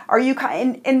 Are you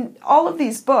in all of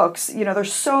these books? You know,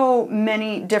 there's so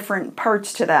many different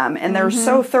parts to them, and they're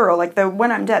so thorough. Like the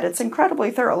When I'm Dead, it's incredibly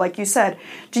thorough. Like you said,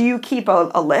 do you keep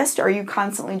a list? Are you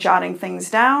constantly jotting things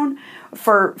down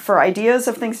for ideas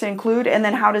of things to include? And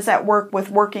then how does that work with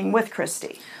working with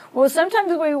Christy? Well,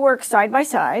 sometimes we work side by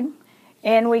side.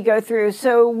 And we go through,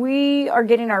 so we are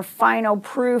getting our final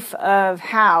proof of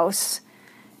house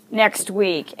next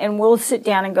week, and we'll sit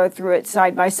down and go through it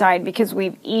side by side, because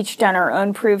we've each done our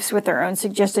own proofs with our own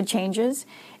suggested changes,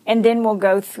 and then we'll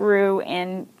go through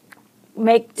and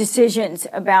make decisions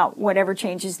about whatever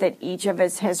changes that each of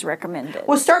us has recommended.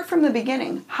 Well, start from the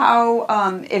beginning.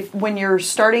 How, when you're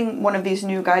starting one of these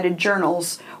new guided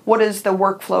journals, what does the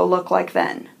workflow look like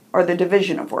then, or the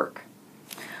division of work?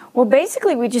 Well,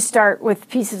 basically, we just start with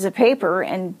pieces of paper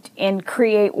and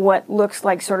create what looks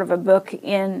like sort of a book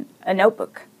in a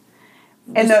notebook.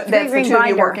 And that's the two of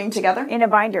you working together? In a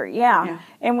binder, yeah.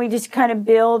 And we just kind of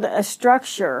build a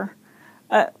structure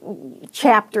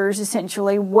chapters,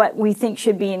 essentially, what we think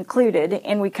should be included,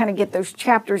 and we kind of get those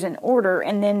chapters in order,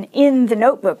 and then in the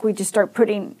notebook, we just start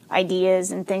putting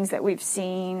ideas and things that we've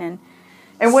seen, and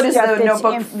what is the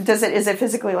notebook? Is it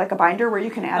physically like a binder where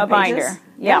you can add pages? Binder,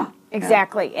 yeah,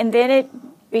 exactly. And then it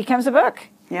becomes a book.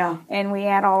 Yeah. And we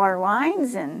add all our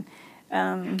lines, and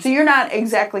so you're not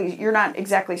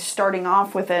exactly starting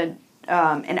off with an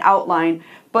outline,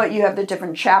 but you have the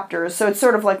different chapters. So it's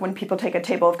sort of like when people take a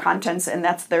table of contents and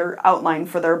that's their outline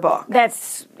for their book.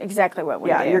 That's exactly what we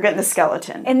do. Yeah, you're getting the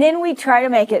skeleton. And then we try to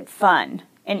make it fun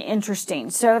and interesting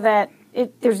so that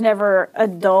there's never a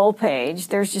dull page.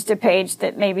 There's just a page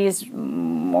that maybe is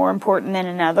more important than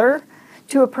another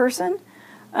to a person.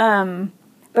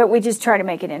 But we just try to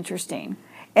make it interesting.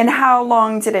 And how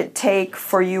long did it take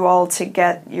for you all to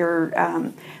get your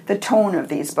the tone of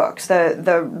these books,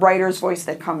 the writer's voice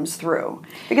that comes through?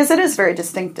 Because it is very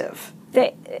distinctive.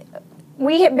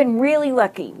 We have been really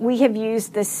lucky. We have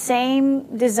used the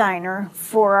same designer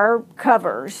for our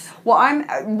covers. Well,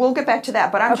 we'll get back to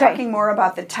that, but I'm talking more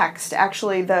about the text.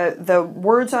 Actually, the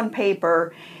words on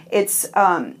paper, it's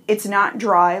not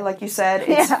dry, like you said.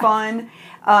 It's fun.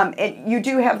 You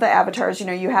do have the avatars,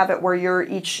 you have it where you're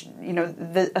each,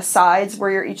 the asides where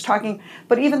you're each talking,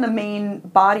 but even the main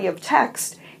body of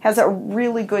text has a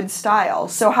really good style.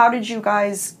 So how did you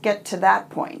guys get to that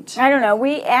point? I don't know.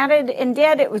 We added, and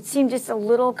Dad, it would seem just a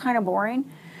little kind of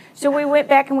boring. So we went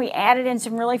back and we added in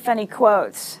some really funny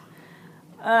quotes.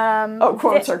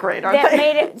 Quotes are great, aren't that they?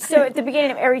 made it so at the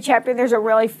beginning of every chapter there's a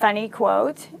really funny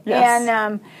quote. Yes.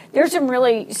 And there's some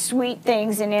really sweet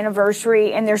things in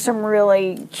anniversary, and there's some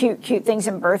really cute things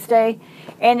in birthday.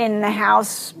 And in the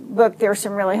house book there's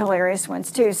some really hilarious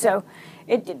ones too. So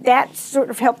that sort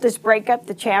of helped us break up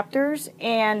the chapters,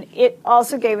 and it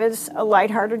also gave us a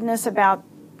lightheartedness about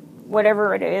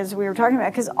whatever it is we were talking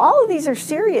about, because all of these are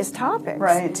serious topics.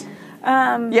 Right.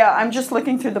 I'm just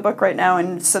looking through the book right now,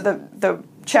 and so the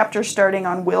chapter starting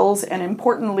on wills and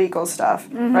important legal stuff,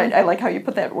 right? I like how you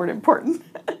put that word important.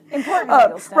 Important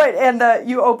legal stuff. Right, and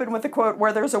you open with a quote,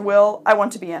 where there's a will, I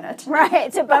want to be in it. Right,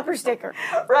 it's a bumper sticker.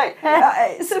 Right.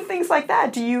 So things like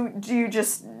that, do you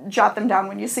just jot them down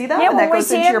when you see them, and that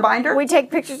goes into your binder? We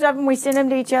take pictures of them, we send them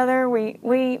to each other, we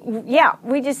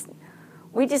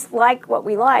just like what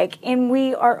we like, and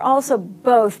we are also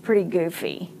both pretty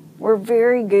goofy. We're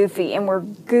very goofy, and we're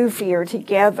goofier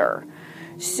together.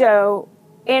 So,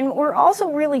 and we're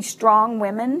also really strong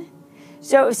women.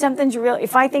 So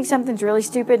if I think something's really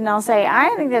stupid, and I'll say,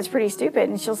 I think that's pretty stupid,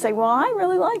 and she'll say, well, I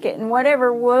really like it, and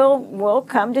whatever, we'll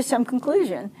come to some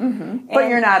conclusion. Mm-hmm. But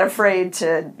you're not afraid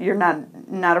to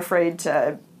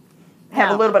have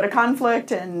a little bit of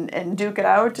conflict and duke it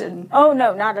out? Oh,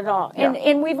 no, not at all. Yeah.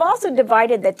 And we've also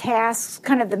divided the tasks,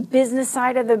 kind of the business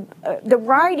side of the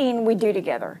writing we do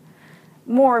together.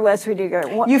 More or less we do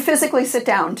together. You physically sit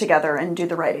down together and do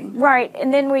the writing. Right,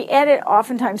 and then we edit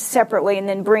oftentimes separately and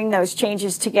then bring those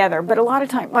changes together. But a lot of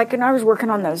times, like when I was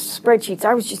working on those spreadsheets,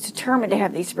 I was just determined to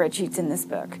have these spreadsheets in this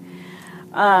book.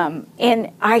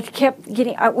 And I kept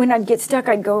when I'd get stuck,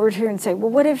 I'd go over to her and say,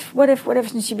 well, what if?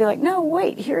 And she'd be like, no,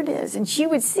 wait, here it is. And she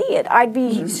would see it. I'd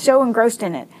be so engrossed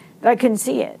in it that I couldn't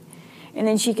see it. And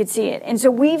then she could see it. And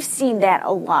so we've seen that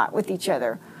a lot with each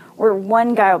other, where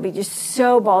one guy will be just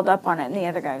so balled up on it, and the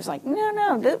other guy was like,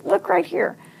 no, look right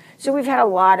here. So we've had a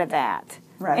lot of that.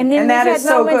 Right. And that is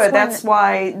so good. That's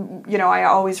why, I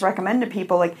always recommend to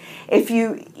people, like,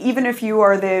 even if you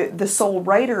are the sole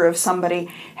writer of somebody,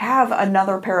 have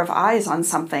another pair of eyes on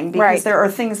something, because there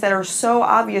are things that are so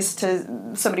obvious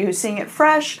to somebody who's seeing it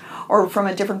fresh or from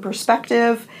a different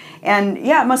perspective. And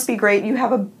it must be great. You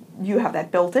have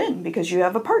that built in because you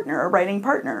have a writing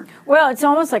partner. Well, it's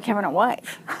almost like having a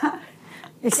wife,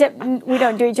 except we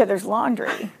don't do each other's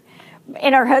laundry.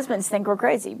 And our husbands think we're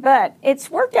crazy, but it's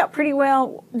worked out pretty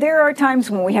well. There are times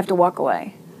when we have to walk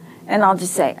away, and I'll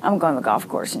just say, I'm going to the golf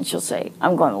course, and she'll say,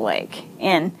 I'm going to the lake.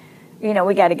 And,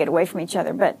 we got to get away from each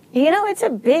other. But, it's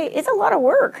a lot of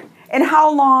work. And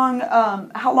how long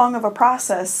of a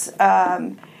process?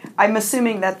 I'm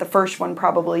assuming that the first one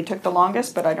probably took the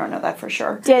longest, but I don't know that for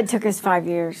sure. Dad took us 5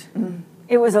 years. Mm-hmm.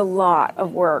 It was a lot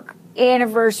of work.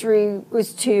 Anniversary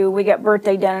was 2. We got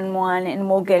birthday done in 1, and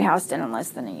we'll get house done in less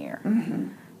than a year. Mm-hmm.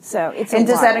 So it's and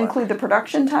does that include the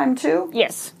production time too?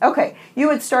 Yes. Okay. You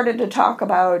had started to talk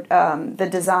about the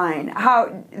design.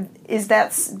 How is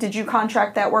that? Did you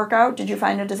contract that work out? Did you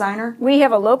find a designer? We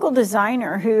have a local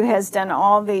designer who has done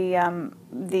all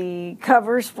the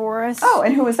covers for us. Oh,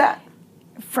 and who was that?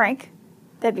 Frank.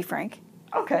 That'd be Frank.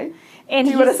 Okay. And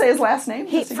do you want to say his last name?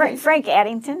 Frank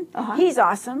Addington. Uh-huh. He's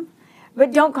awesome.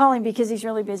 But don't call him because he's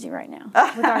really busy right now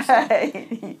with our stuff.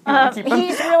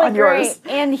 He's really great. Yours.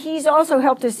 And he's also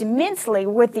helped us immensely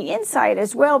with the insight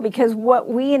as well, because what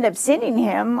we end up sending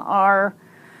him are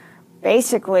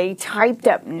basically typed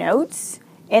up notes,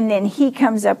 and then he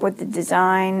comes up with the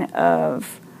design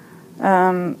of,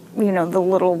 the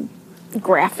little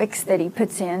graphics that he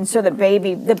puts in. So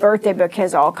the birthday book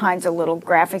has all kinds of little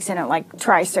graphics in it, like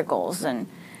tricycles and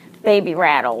baby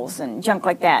rattles and junk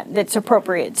like that, that's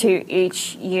appropriate to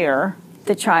each year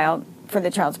for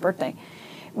the child's birthday.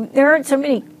 There aren't so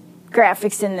many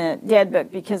graphics in the dead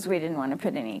book because we didn't want to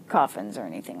put any coffins or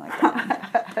anything like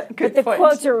that. But the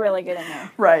quotes are really good in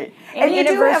there. Right. And you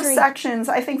do have sections,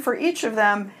 I think, for each of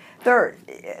them. There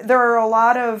are a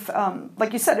lot of,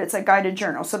 like you said, it's a guided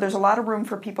journal, so there's a lot of room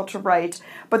for people to write,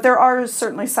 but there are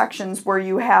certainly sections where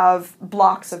you have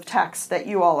blocks of text that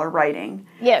you all are writing.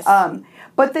 Yes.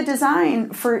 But the design,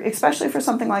 especially for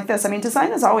something like this, I mean,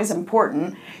 design is always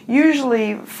important.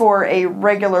 Usually for a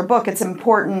regular book, it's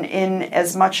important in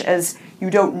as much as you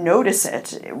don't notice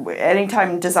it.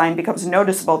 Anytime design becomes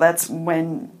noticeable, that's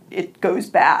when it goes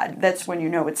bad. That's when you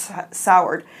know it's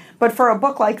soured. But for a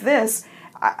book like this,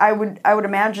 I would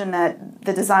imagine that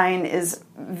the design is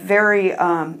very,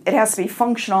 it has to be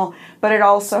functional, but it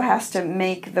also has to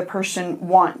make the person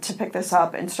want to pick this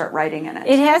up and start writing in it.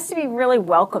 It has to be really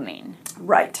welcoming.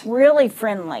 Right. Really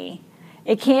friendly.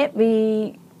 It can't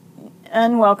be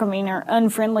unwelcoming or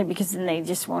unfriendly, because then they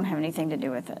just won't have anything to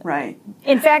do with it. Right.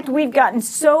 In fact, we've gotten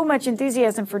so much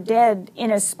enthusiasm for Dead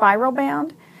in a spiral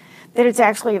bound that it's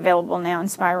actually available now in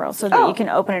spiral, so that you can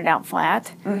open it out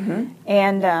flat. Mm-hmm.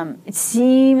 And it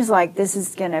seems like this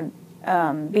is going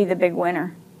to be the big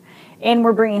winner. And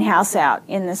we're bringing House out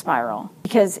in the spiral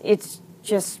because it's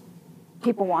just,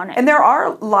 people want it. And there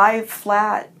are live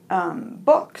flat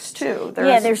books too.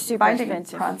 They're super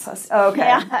expensive. Process. Oh, okay,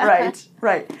 yeah.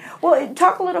 Right. Well,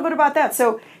 talk a little bit about that.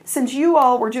 So, since you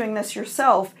all were doing this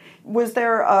yourself, was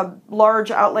there a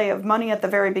large outlay of money at the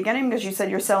very beginning? Because you said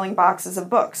you're selling boxes of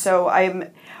books. So,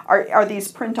 are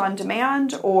these print on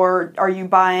demand, or are you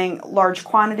buying large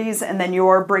quantities and then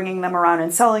you're bringing them around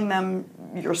and selling them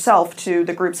yourself to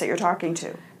the groups that you're talking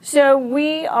to? So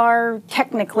we are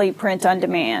technically print on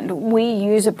demand. We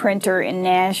use a printer in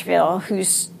Nashville who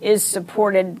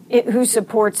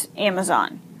supports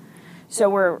Amazon.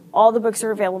 So all the books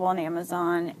are available on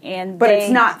Amazon, but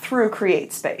it's not through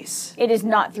CreateSpace. It is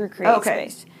not through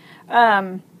CreateSpace.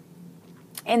 Okay.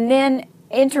 And then,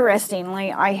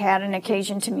 interestingly, I had an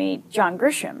occasion to meet John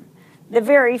Grisham, the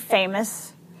very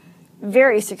famous,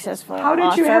 very successful author. How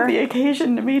did you have the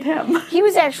occasion to meet him? He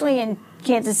was actually in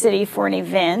Kansas City for an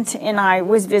event, and I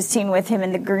was visiting with him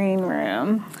in the green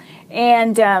room.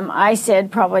 And I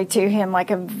said probably to him,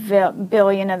 like a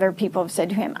billion other people have said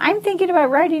to him, I'm thinking about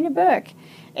writing a book.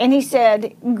 And he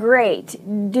said, great,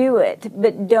 do it,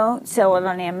 but don't sell it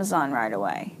on Amazon right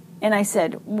away. And I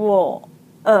said, well,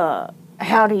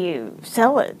 how do you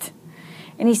sell it?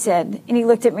 And he said, and he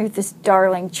looked at me with this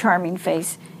darling, charming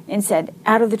face and said,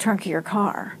 out of the trunk of your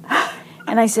car.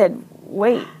 And I said,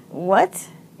 wait, what?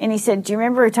 And he said, do you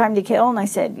remember A Time to Kill? And I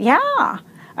said, yeah.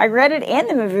 I read it and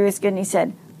the movie was good. And he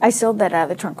said, I sold that out of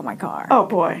the trunk of my car. Oh,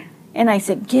 boy. And I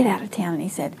said, get out of town. And he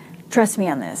said, trust me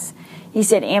on this. He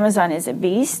said, Amazon is a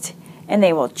beast, and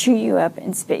they will chew you up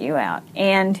and spit you out.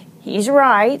 And he's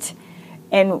right.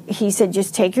 And he said,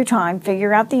 just take your time,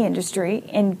 figure out the industry,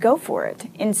 and go for it.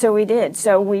 And so we did.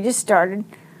 So we just started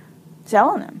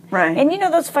selling them. Right. And,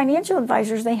 those financial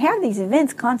advisors, they have these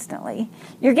events constantly.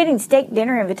 You're getting steak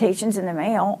dinner invitations in the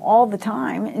mail all the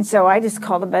time. And so I just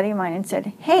called a buddy of mine and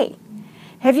said, hey,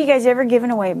 have you guys ever given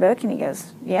away a book? And he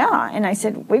goes, yeah. And I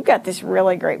said, we've got this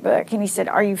really great book. And he said,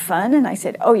 are you fun? And I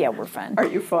said, oh, yeah, we're fun. Are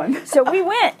you fun? So we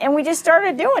went, and we just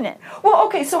started doing it. Well,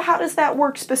 okay, so how does that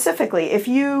work specifically? If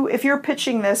you're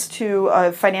pitching this to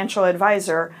a financial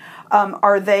advisor,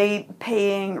 are they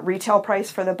paying retail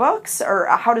price for the books, or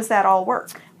how does that all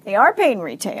work? They are paying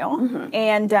retail, mm-hmm.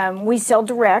 and we sell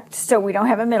direct, so we don't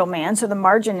have a middleman, so the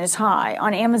margin is high.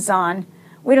 On Amazon,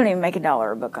 we don't even make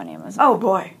 $1 a book on Amazon. Oh,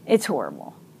 boy. It's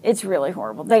horrible. It's really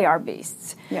horrible. They are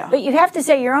beasts. Yeah. But you have to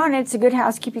say you're on it. It's a good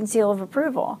housekeeping seal of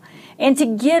approval. And to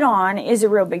get on is a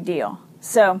real big deal.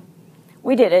 So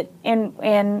we did it,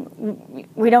 and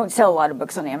we don't sell a lot of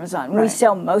books on Amazon. Right. We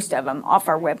sell most of them off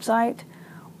our website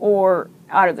or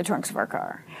out of the trunks of our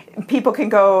car. People can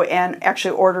go and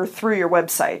actually order through your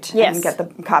website and get the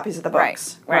copies of the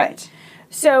books. Right.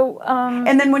 So,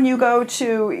 and then when you go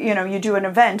to, you do an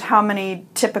event, how many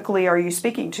typically are you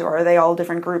speaking to? Are they all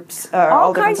different groups?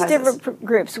 All kinds of different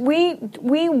groups. We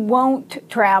won't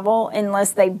travel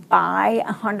unless they buy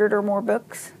 100 or more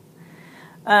books.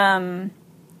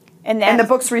 And the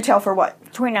books retail for what?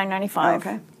 $29.95. Oh,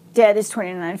 okay. Dead is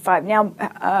 $29.95.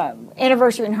 Now,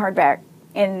 anniversary and hardback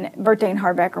and birthday and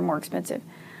hardback are more expensive.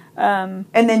 And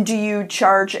then do you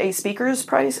charge a speaker's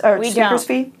price or speaker's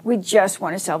fee? We just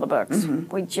want to sell the books.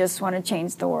 We just want to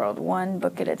change the world one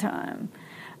book at a time.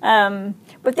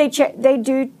 But they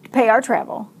do pay our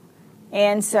travel,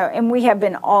 and we have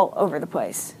been all over the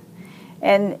place,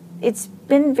 and it's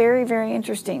been very, very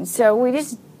interesting. So we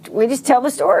just tell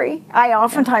the story. I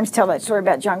oftentimes tell that story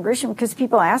about John Grisham because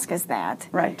people ask us that.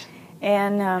 Right.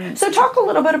 And so talk a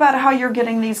little bit about how you're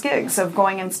getting these gigs of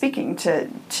going and speaking to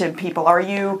people. Are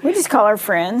you... We just call our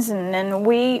friends, and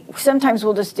then sometimes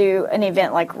we'll just do an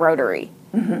event like Rotary,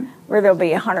 where there'll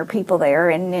be 100 people there,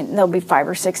 and there'll be 5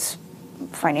 or 6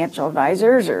 financial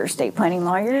advisors or estate planning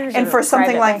lawyers. And for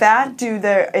something like that,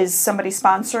 is somebody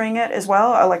sponsoring it as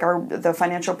well? Or like are the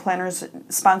financial planners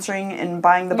sponsoring and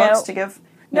buying the books to give?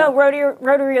 No,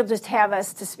 Rotary will just have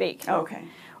us to speak. Okay.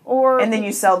 And then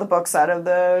you sell the books out of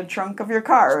the trunk of your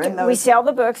car. We sell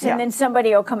the books, and then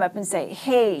somebody will come up and say,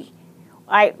 hey,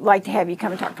 I'd like to have you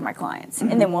come and talk to my clients.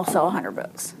 And then we'll sell 100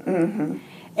 books.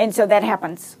 And so that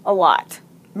happens a lot.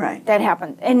 Right. That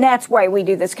happens. And that's why we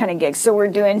do this kind of gig. So we're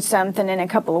doing something in a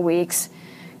couple of weeks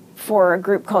for a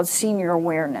group called Senior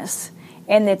Awareness.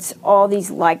 And it's all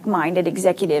these like-minded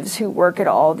executives who work at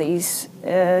all these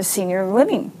senior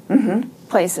living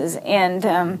places. And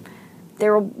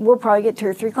we'll probably get 2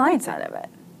 or 3 clients out of it.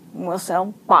 We'll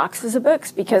sell boxes of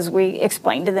books because we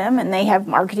explain to them, and they have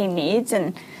marketing needs,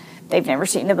 and they've never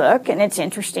seen the book, and it's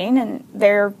interesting, and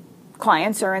their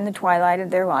clients are in the twilight of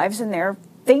their lives, and they're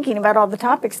thinking about all the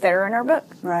topics that are in our book.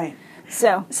 Right.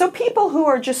 So people who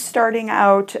are just starting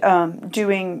out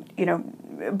doing,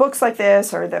 books like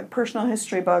this or the personal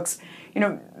history books,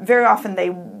 very often they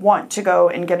want to go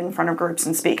and get in front of groups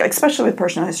and speak, especially with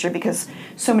personal history, because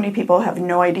so many people have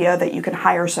no idea that you can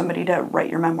hire somebody to write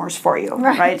your memoirs for you,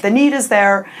 right? The need is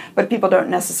there, but people don't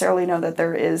necessarily know that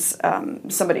there is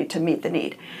somebody to meet the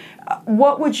need.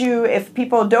 What would you, if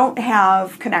people don't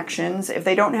have connections, if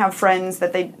they don't have friends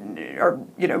that they, or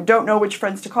don't know which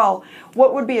friends to call,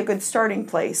 what would be a good starting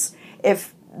place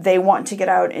if they want to get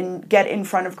out and get in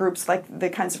front of groups like the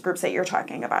kinds of groups that you're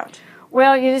talking about?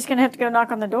 Well, you're just going to have to go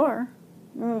knock on the door.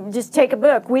 Just take a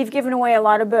book. We've given away a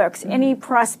lot of books. Any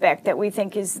prospect that we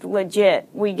think is legit,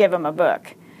 we give them a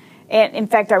book. And in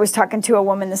fact, I was talking to a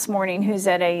woman this morning who's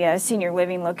at a senior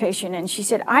living location, and she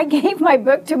said, I gave my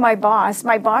book to my boss.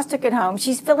 My boss took it home.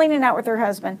 She's filling it out with her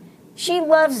husband. She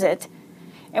loves it,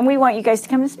 and we want you guys to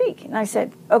come and speak. And I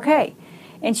said, okay.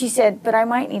 And she said, but I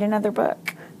might need another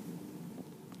book.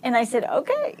 And I said,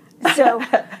 okay. So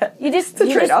you just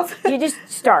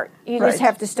start. You just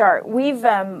have to start. We've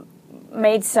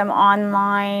made some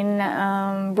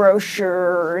online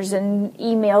brochures and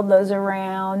emailed those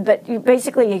around. But you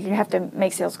have to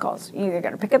make sales calls. You either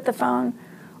got to pick up the phone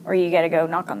or you got to go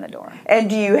knock on the door. And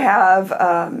do you have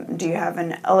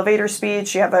an elevator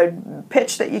speech? Do you have a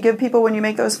pitch that you give people when you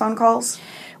make those phone calls?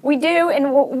 We do,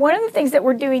 and one of the things that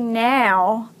we're doing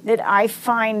now that I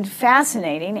find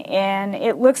fascinating, and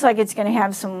it looks like it's going to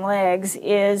have some legs,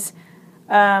 is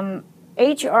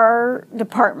HR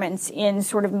departments in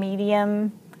sort of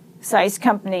medium-sized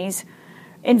companies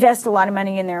invest a lot of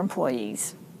money in their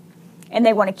employees, and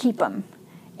they want to keep them.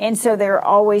 And so they're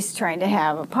always trying to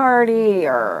have a party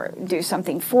or do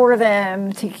something for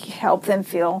them to help them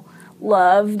feel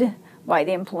loved by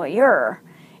the employer.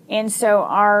 And so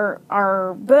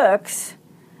our books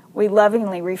we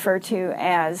lovingly refer to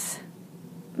as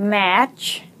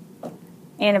Match,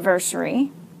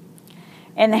 Anniversary,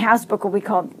 and the house book will be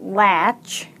called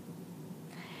Latch,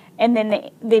 and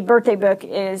then the birthday book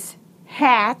is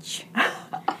Hatch,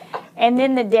 and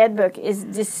then the dead book is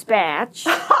Dispatch.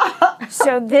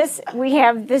 So we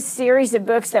have this series of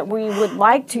books that we would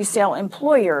like to sell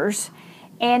employers,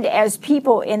 and as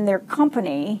people in their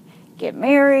company get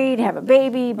married, have a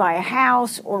baby, buy a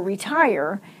house, or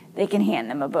retire, they can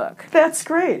hand them a book. That's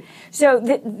great. So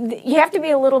you have to be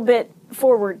a little bit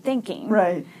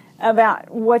forward-thinking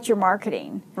about what you're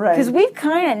marketing. Right. Because we've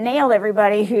kind of nailed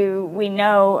everybody who we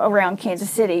know around Kansas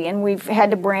City, and we've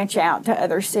had to branch out to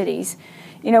other cities.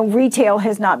 Retail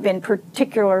has not been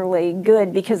particularly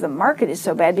good because the market is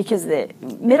so bad because the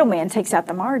middleman takes out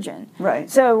the margin. Right.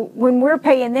 So when we're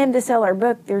paying them to sell our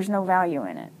book, there's no value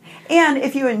in it. And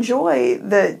if you enjoy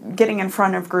the getting in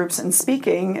front of groups and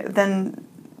speaking, then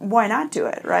why not do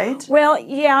it, right? Well,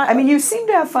 yeah. I mean, you seem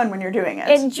to have fun when you're doing it.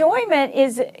 Enjoyment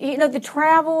is, the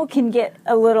travel can get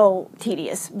a little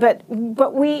tedious, but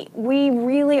we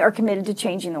really are committed to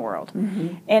changing the world.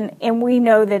 Mm-hmm. And we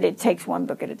know that it takes one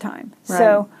book at a time. Right.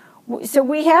 So So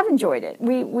we have enjoyed it.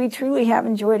 We truly have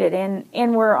enjoyed it,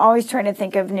 and we're always trying to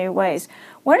think of new ways.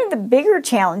 One of the bigger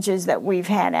challenges that we've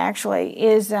had actually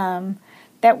is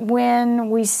that when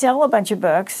we sell a bunch of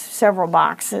books, several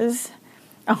boxes,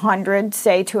 100,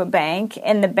 say, to a bank,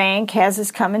 and the bank has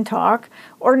us come and talk,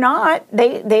 or not,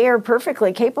 they are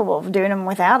perfectly capable of doing them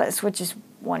without us, which is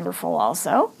wonderful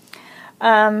also.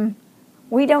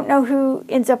 We don't know who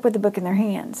ends up with the book in their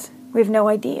hands. We have no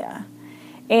idea.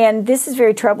 And this is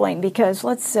very troubling because,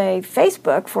 let's say,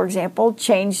 Facebook, for example,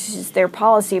 changes their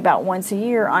policy about once a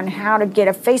year on how to get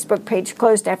a Facebook page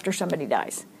closed after somebody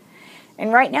dies.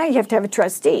 And right now you have to have a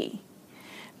trustee.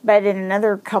 But in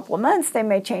another couple of months, they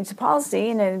may change the policy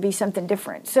and it'll be something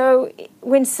different. So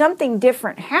when something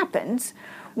different happens,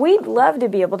 we'd love to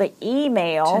be able to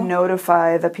email. To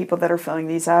notify the people that are filling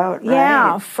these out, right?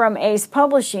 Yeah, from Ace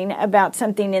Publishing about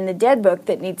something in the dead book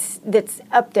that's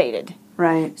updated.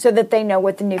 Right. So that they know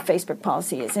what the new Facebook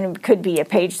policy is. And it could be a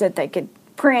page that they could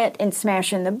print and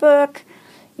smash in the book,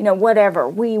 whatever.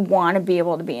 We want to be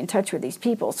able to be in touch with these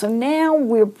people. So now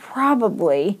we're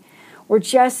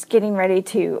just getting ready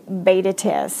to beta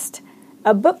test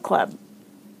a book club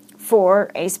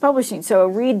for Ace Publishing. So a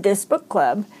Read This book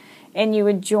club, and you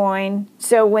would join.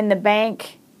 So when the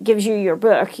bank gives you your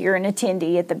book, you're an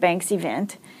attendee at the bank's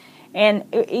event, and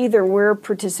either we're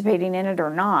participating in it or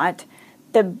not,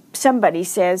 somebody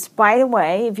says, by the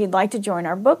way, if you'd like to join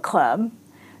our book club,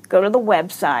 go to the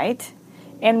website,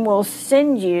 and we'll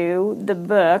send you the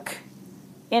book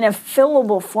in a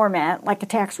fillable format, like a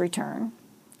tax return,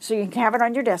 so you can have it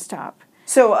on your desktop.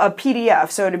 So a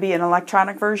PDF, so to be an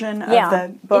electronic version of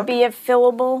the book? It'd be a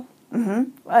fillable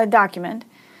document.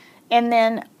 And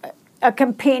then a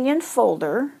companion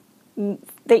folder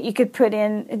that you could put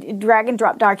in, drag and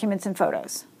drop documents and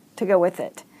photos to go with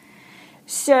it.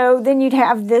 So then you'd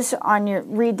have this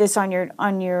read this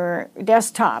on your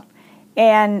desktop,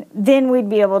 and then we'd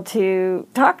be able to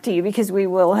talk to you because we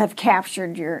will have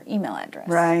captured your email address.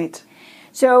 Right.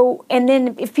 So, and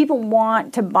then if people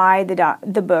want to buy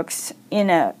the books in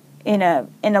an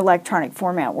electronic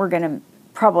format, we're going to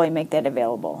probably make that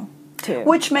available too.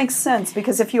 Which makes sense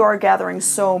because if you are gathering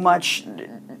so much,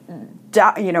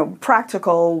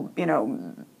 practical,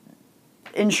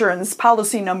 insurance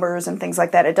policy numbers and things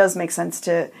like that, it does make sense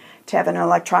to have an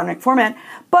electronic format,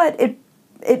 but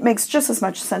it makes just as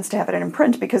much sense to have it in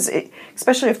print because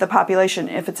especially if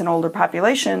it's an older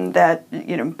population that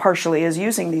partially is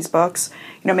using these books,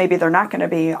 maybe they're not going to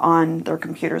be on their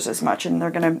computers as much and they're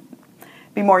going to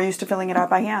be more used to filling it out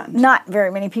by hand. Not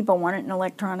very many people want it in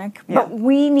electronic, but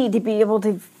we need to be able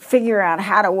to figure out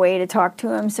how to talk to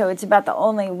them. So it's about the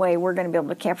only way we're going to be able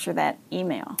to capture that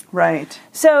email. Right.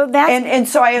 So that's and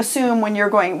so I assume when you're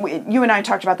going, you and I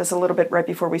talked about this a little bit right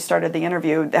before we started the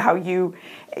interview, how you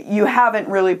haven't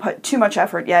really put too much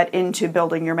effort yet into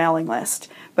building your mailing list,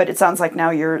 but it sounds like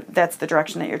now that's the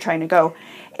direction that you're trying to go.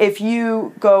 If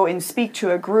you go and speak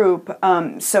to a group,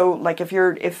 so like if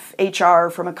HR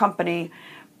from a company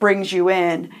brings you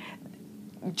in,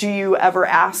 do you ever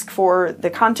ask for the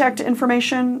contact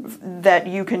information that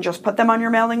you can just put them on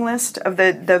your mailing list of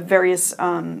the various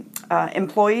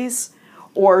employees?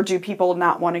 Or do people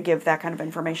not want to give that kind of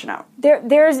information out?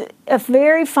 There's a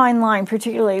very fine line,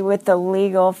 particularly with the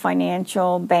legal,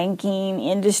 financial, banking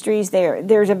industries.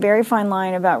 There's a very fine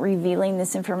line about revealing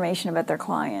this information about their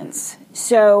clients.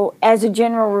 So as a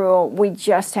general rule, we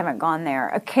just haven't gone there.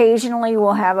 Occasionally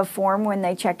we'll have a form when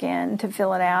they check in to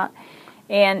fill it out,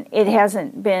 and it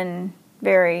hasn't been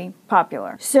very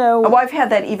popular. So I've had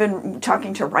that even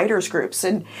talking to writers groups,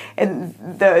 and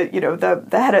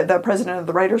the president of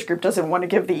the writers group doesn't want to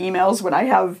give the emails when I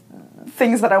have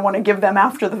things that I want to give them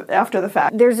after the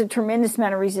fact. There's a tremendous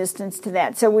amount of resistance to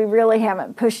that, so we really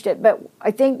haven't pushed it. But I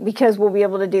think because we'll be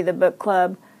able to do the book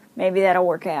club, maybe that'll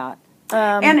work out.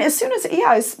 And as soon as,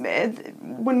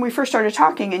 when we first started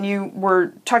talking and you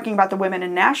were talking about the women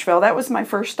in Nashville, that was my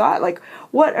first thought. Like,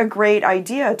 what a great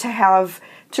idea to have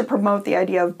to promote the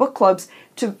idea of book clubs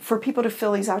for people to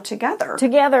fill these out together.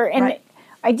 And right.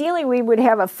 Ideally we would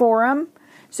have a forum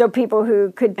so people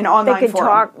who could an online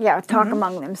forum. talk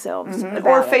among themselves. Mm-hmm.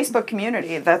 Or Facebook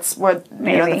community. That's what the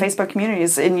Facebook community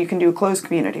is, and you can do closed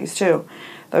communities too.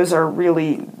 Those are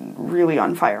really, really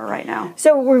on fire right now.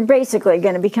 So we're basically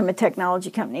going to become a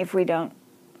technology company if we don't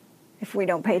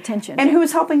pay attention. And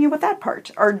who's helping you with that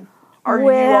part? Are you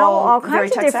all very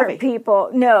kinds of different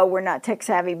people. No, we're not tech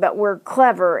savvy, but we're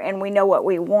clever and we know what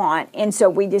we want. And so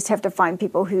we just have to find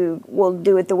people who will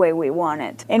do it the way we want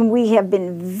it. And we have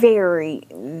been very,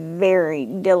 very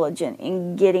diligent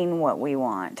in getting what we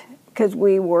want because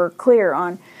we were clear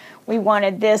on we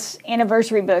wanted this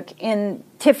anniversary book in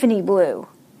Tiffany blue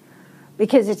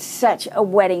because it's such a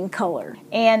wedding color.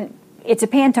 And it's a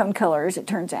Pantone color, as it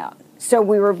turns out. So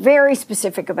we were very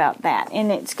specific about that,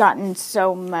 and it's gotten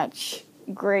so much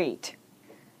great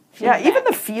feedback. Yeah, even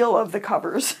the feel of the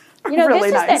covers are You know,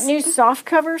 really this is nice. that new soft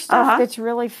cover stuff that's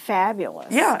really fabulous.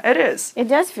 Yeah, it is. It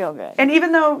does feel good. And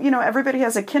even though, you know, everybody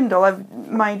has a Kindle,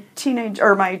 my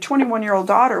 21-year-old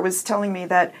daughter was telling me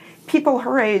that people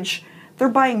her age, they're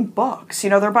buying books. You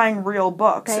know, they're buying real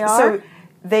books. They are? So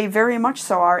they very much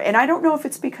so are. And I don't know if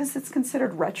it's because it's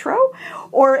considered retro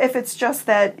or if it's just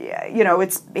that, you know,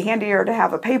 it's handier to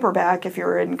have a paperback if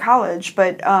you're in college.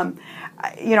 But,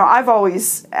 you know, I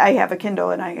have a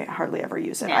Kindle and I hardly ever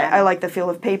use it. Yeah. I like the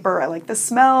feel of paper. I like the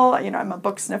smell. You know, I'm a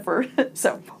book sniffer.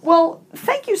 So, well,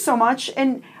 thank you so much.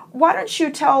 And why don't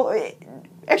you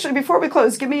actually, before we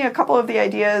close, give me a couple of the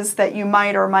ideas that you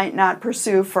might or might not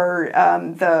pursue for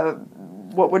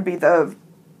what would be the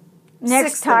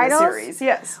Next sixth in the titles? series.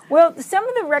 Yes. Well, some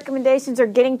of the recommendations are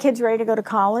getting kids ready to go to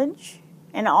college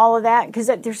and all of that, because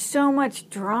there's so much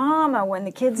drama when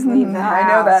the kids leave the house. I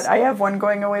know that. I have one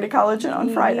going away to college on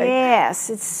Friday.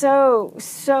 Yes, it's so.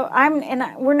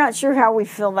 We're not sure how we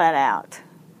fill that out.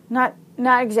 Not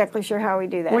exactly sure how we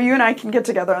do that. Well, you and I can get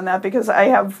together on that because I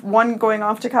have one going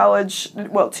off to college.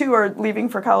 Well, two are leaving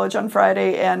for college on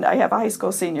Friday, and I have a high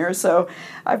school senior, so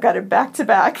I've got it back to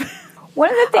back. One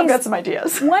of the things, I've got some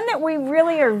ideas. One that we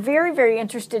really are very, very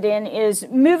interested in is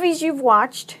movies you've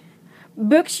watched,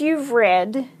 books you've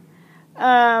read,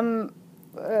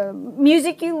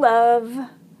 music you love,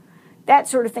 that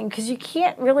sort of thing, because you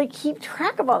can't really keep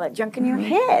track of all that junk in your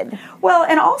head. Well,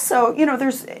 and also, you know,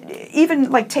 there's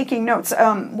even like taking notes.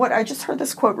 What I just heard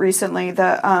this quote recently: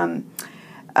 the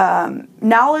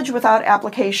knowledge without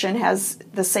application has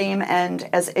the same end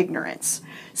as ignorance.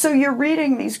 So you're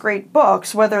reading these great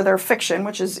books, whether they're fiction,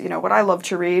 which is, you know, what I love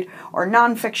to read, or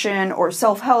nonfiction, or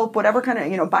self-help, whatever kind of,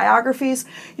 you know, biographies.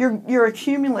 You're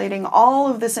accumulating all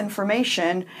of this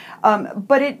information,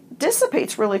 but it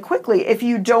dissipates really quickly if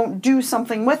you don't do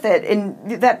something with it.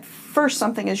 And that first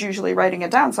something is usually writing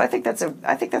it down. So I think that's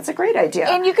a great idea.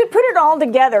 And you could put it all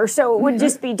together, so it would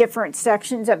just be different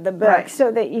sections of the book, Right. so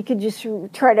that you could just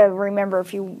try to remember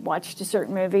if you watched a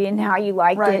certain movie and how you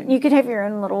liked Right. it. You could have your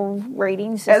own little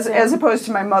rating system. As opposed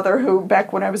to my mother, who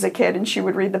back when I was a kid, and she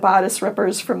would read the bodice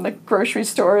rippers from the grocery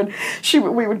store, and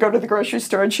we would go to the grocery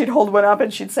store, and she'd hold one up,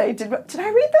 and she'd say, "Did I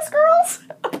read this, girls?"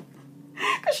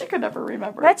 Because she could never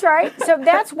remember. That's right. So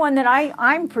that's one that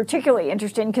I'm particularly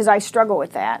interested in, because I struggle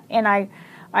with that, and I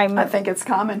think it's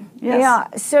common. Yes. Yeah.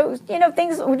 So, you know,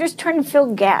 we're just trying to fill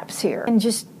gaps here and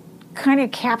just kind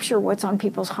of capture what's on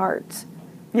people's hearts.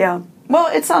 Yeah. Well,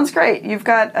 it sounds great. You've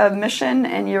got a mission,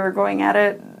 and you're going at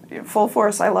it full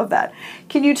force. I love that.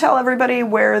 Can you tell everybody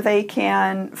where they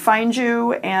can find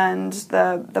you and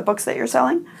the books that you're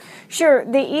selling? Sure.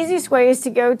 The easiest way is to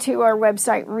go to our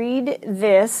website,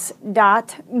 readthis.guru,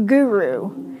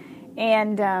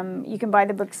 and you can buy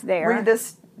the books there.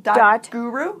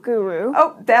 Readthis.guru? Guru.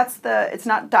 Oh, it's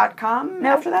not .com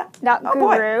after that?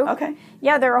 .guru. Boy. Okay.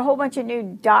 Yeah, there are a whole bunch of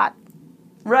new dot,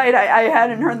 Right, I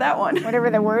hadn't heard that one.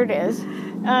 whatever the word is.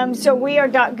 So we are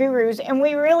 .gurus, and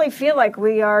we really feel like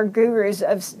we are gurus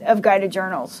of guided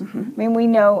journals. I mean, we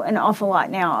know an awful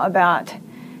lot now about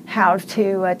how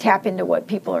to tap into what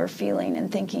people are feeling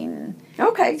and thinking.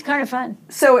 Okay. It's kind of fun.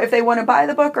 So if they want to buy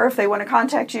the book, or if they want to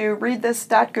contact you,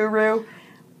 readthis.guru.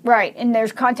 Right, and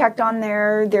there's contact on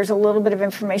there. There's a little bit of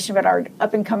information about our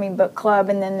up-and-coming book club,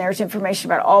 and then there's information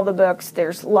about all the books.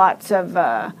 There's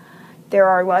there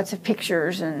are lots of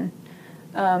pictures and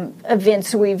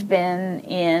events we've been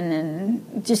in,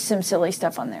 and just some silly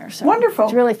stuff on there. So Wonderful.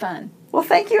 It's really fun. Well,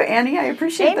 thank you, Annie. I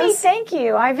appreciate Amy, this. thank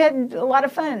you. I've had a lot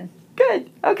of fun.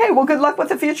 Good. Okay, well, good luck with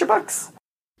the future books.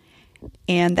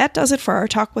 And that does it for our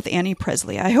talk with Annie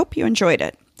Presley. I hope you enjoyed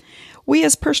it. We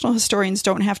as personal historians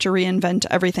don't have to reinvent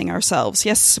everything ourselves.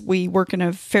 Yes, we work in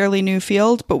a fairly new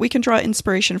field, but we can draw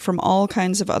inspiration from all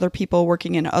kinds of other people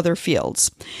working in other fields.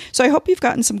 So I hope you've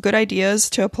gotten some good ideas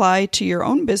to apply to your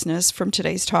own business from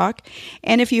today's talk.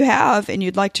 And if you have and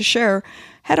you'd like to share,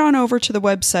 head on over to the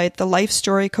website,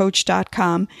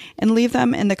 thelifestorycoach.com, and leave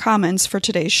them in the comments for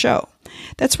today's show.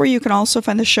 That's where you can also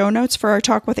find the show notes for our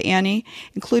talk with Annie,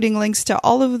 including links to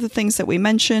all of the things that we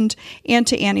mentioned and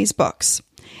to Annie's books.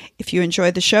 If you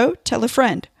enjoyed the show, tell a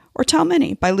friend, or tell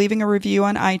many by leaving a review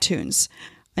on iTunes.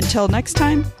 Until next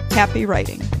time, happy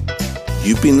writing.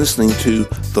 You've been listening to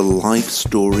the Life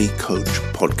Story Coach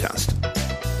podcast.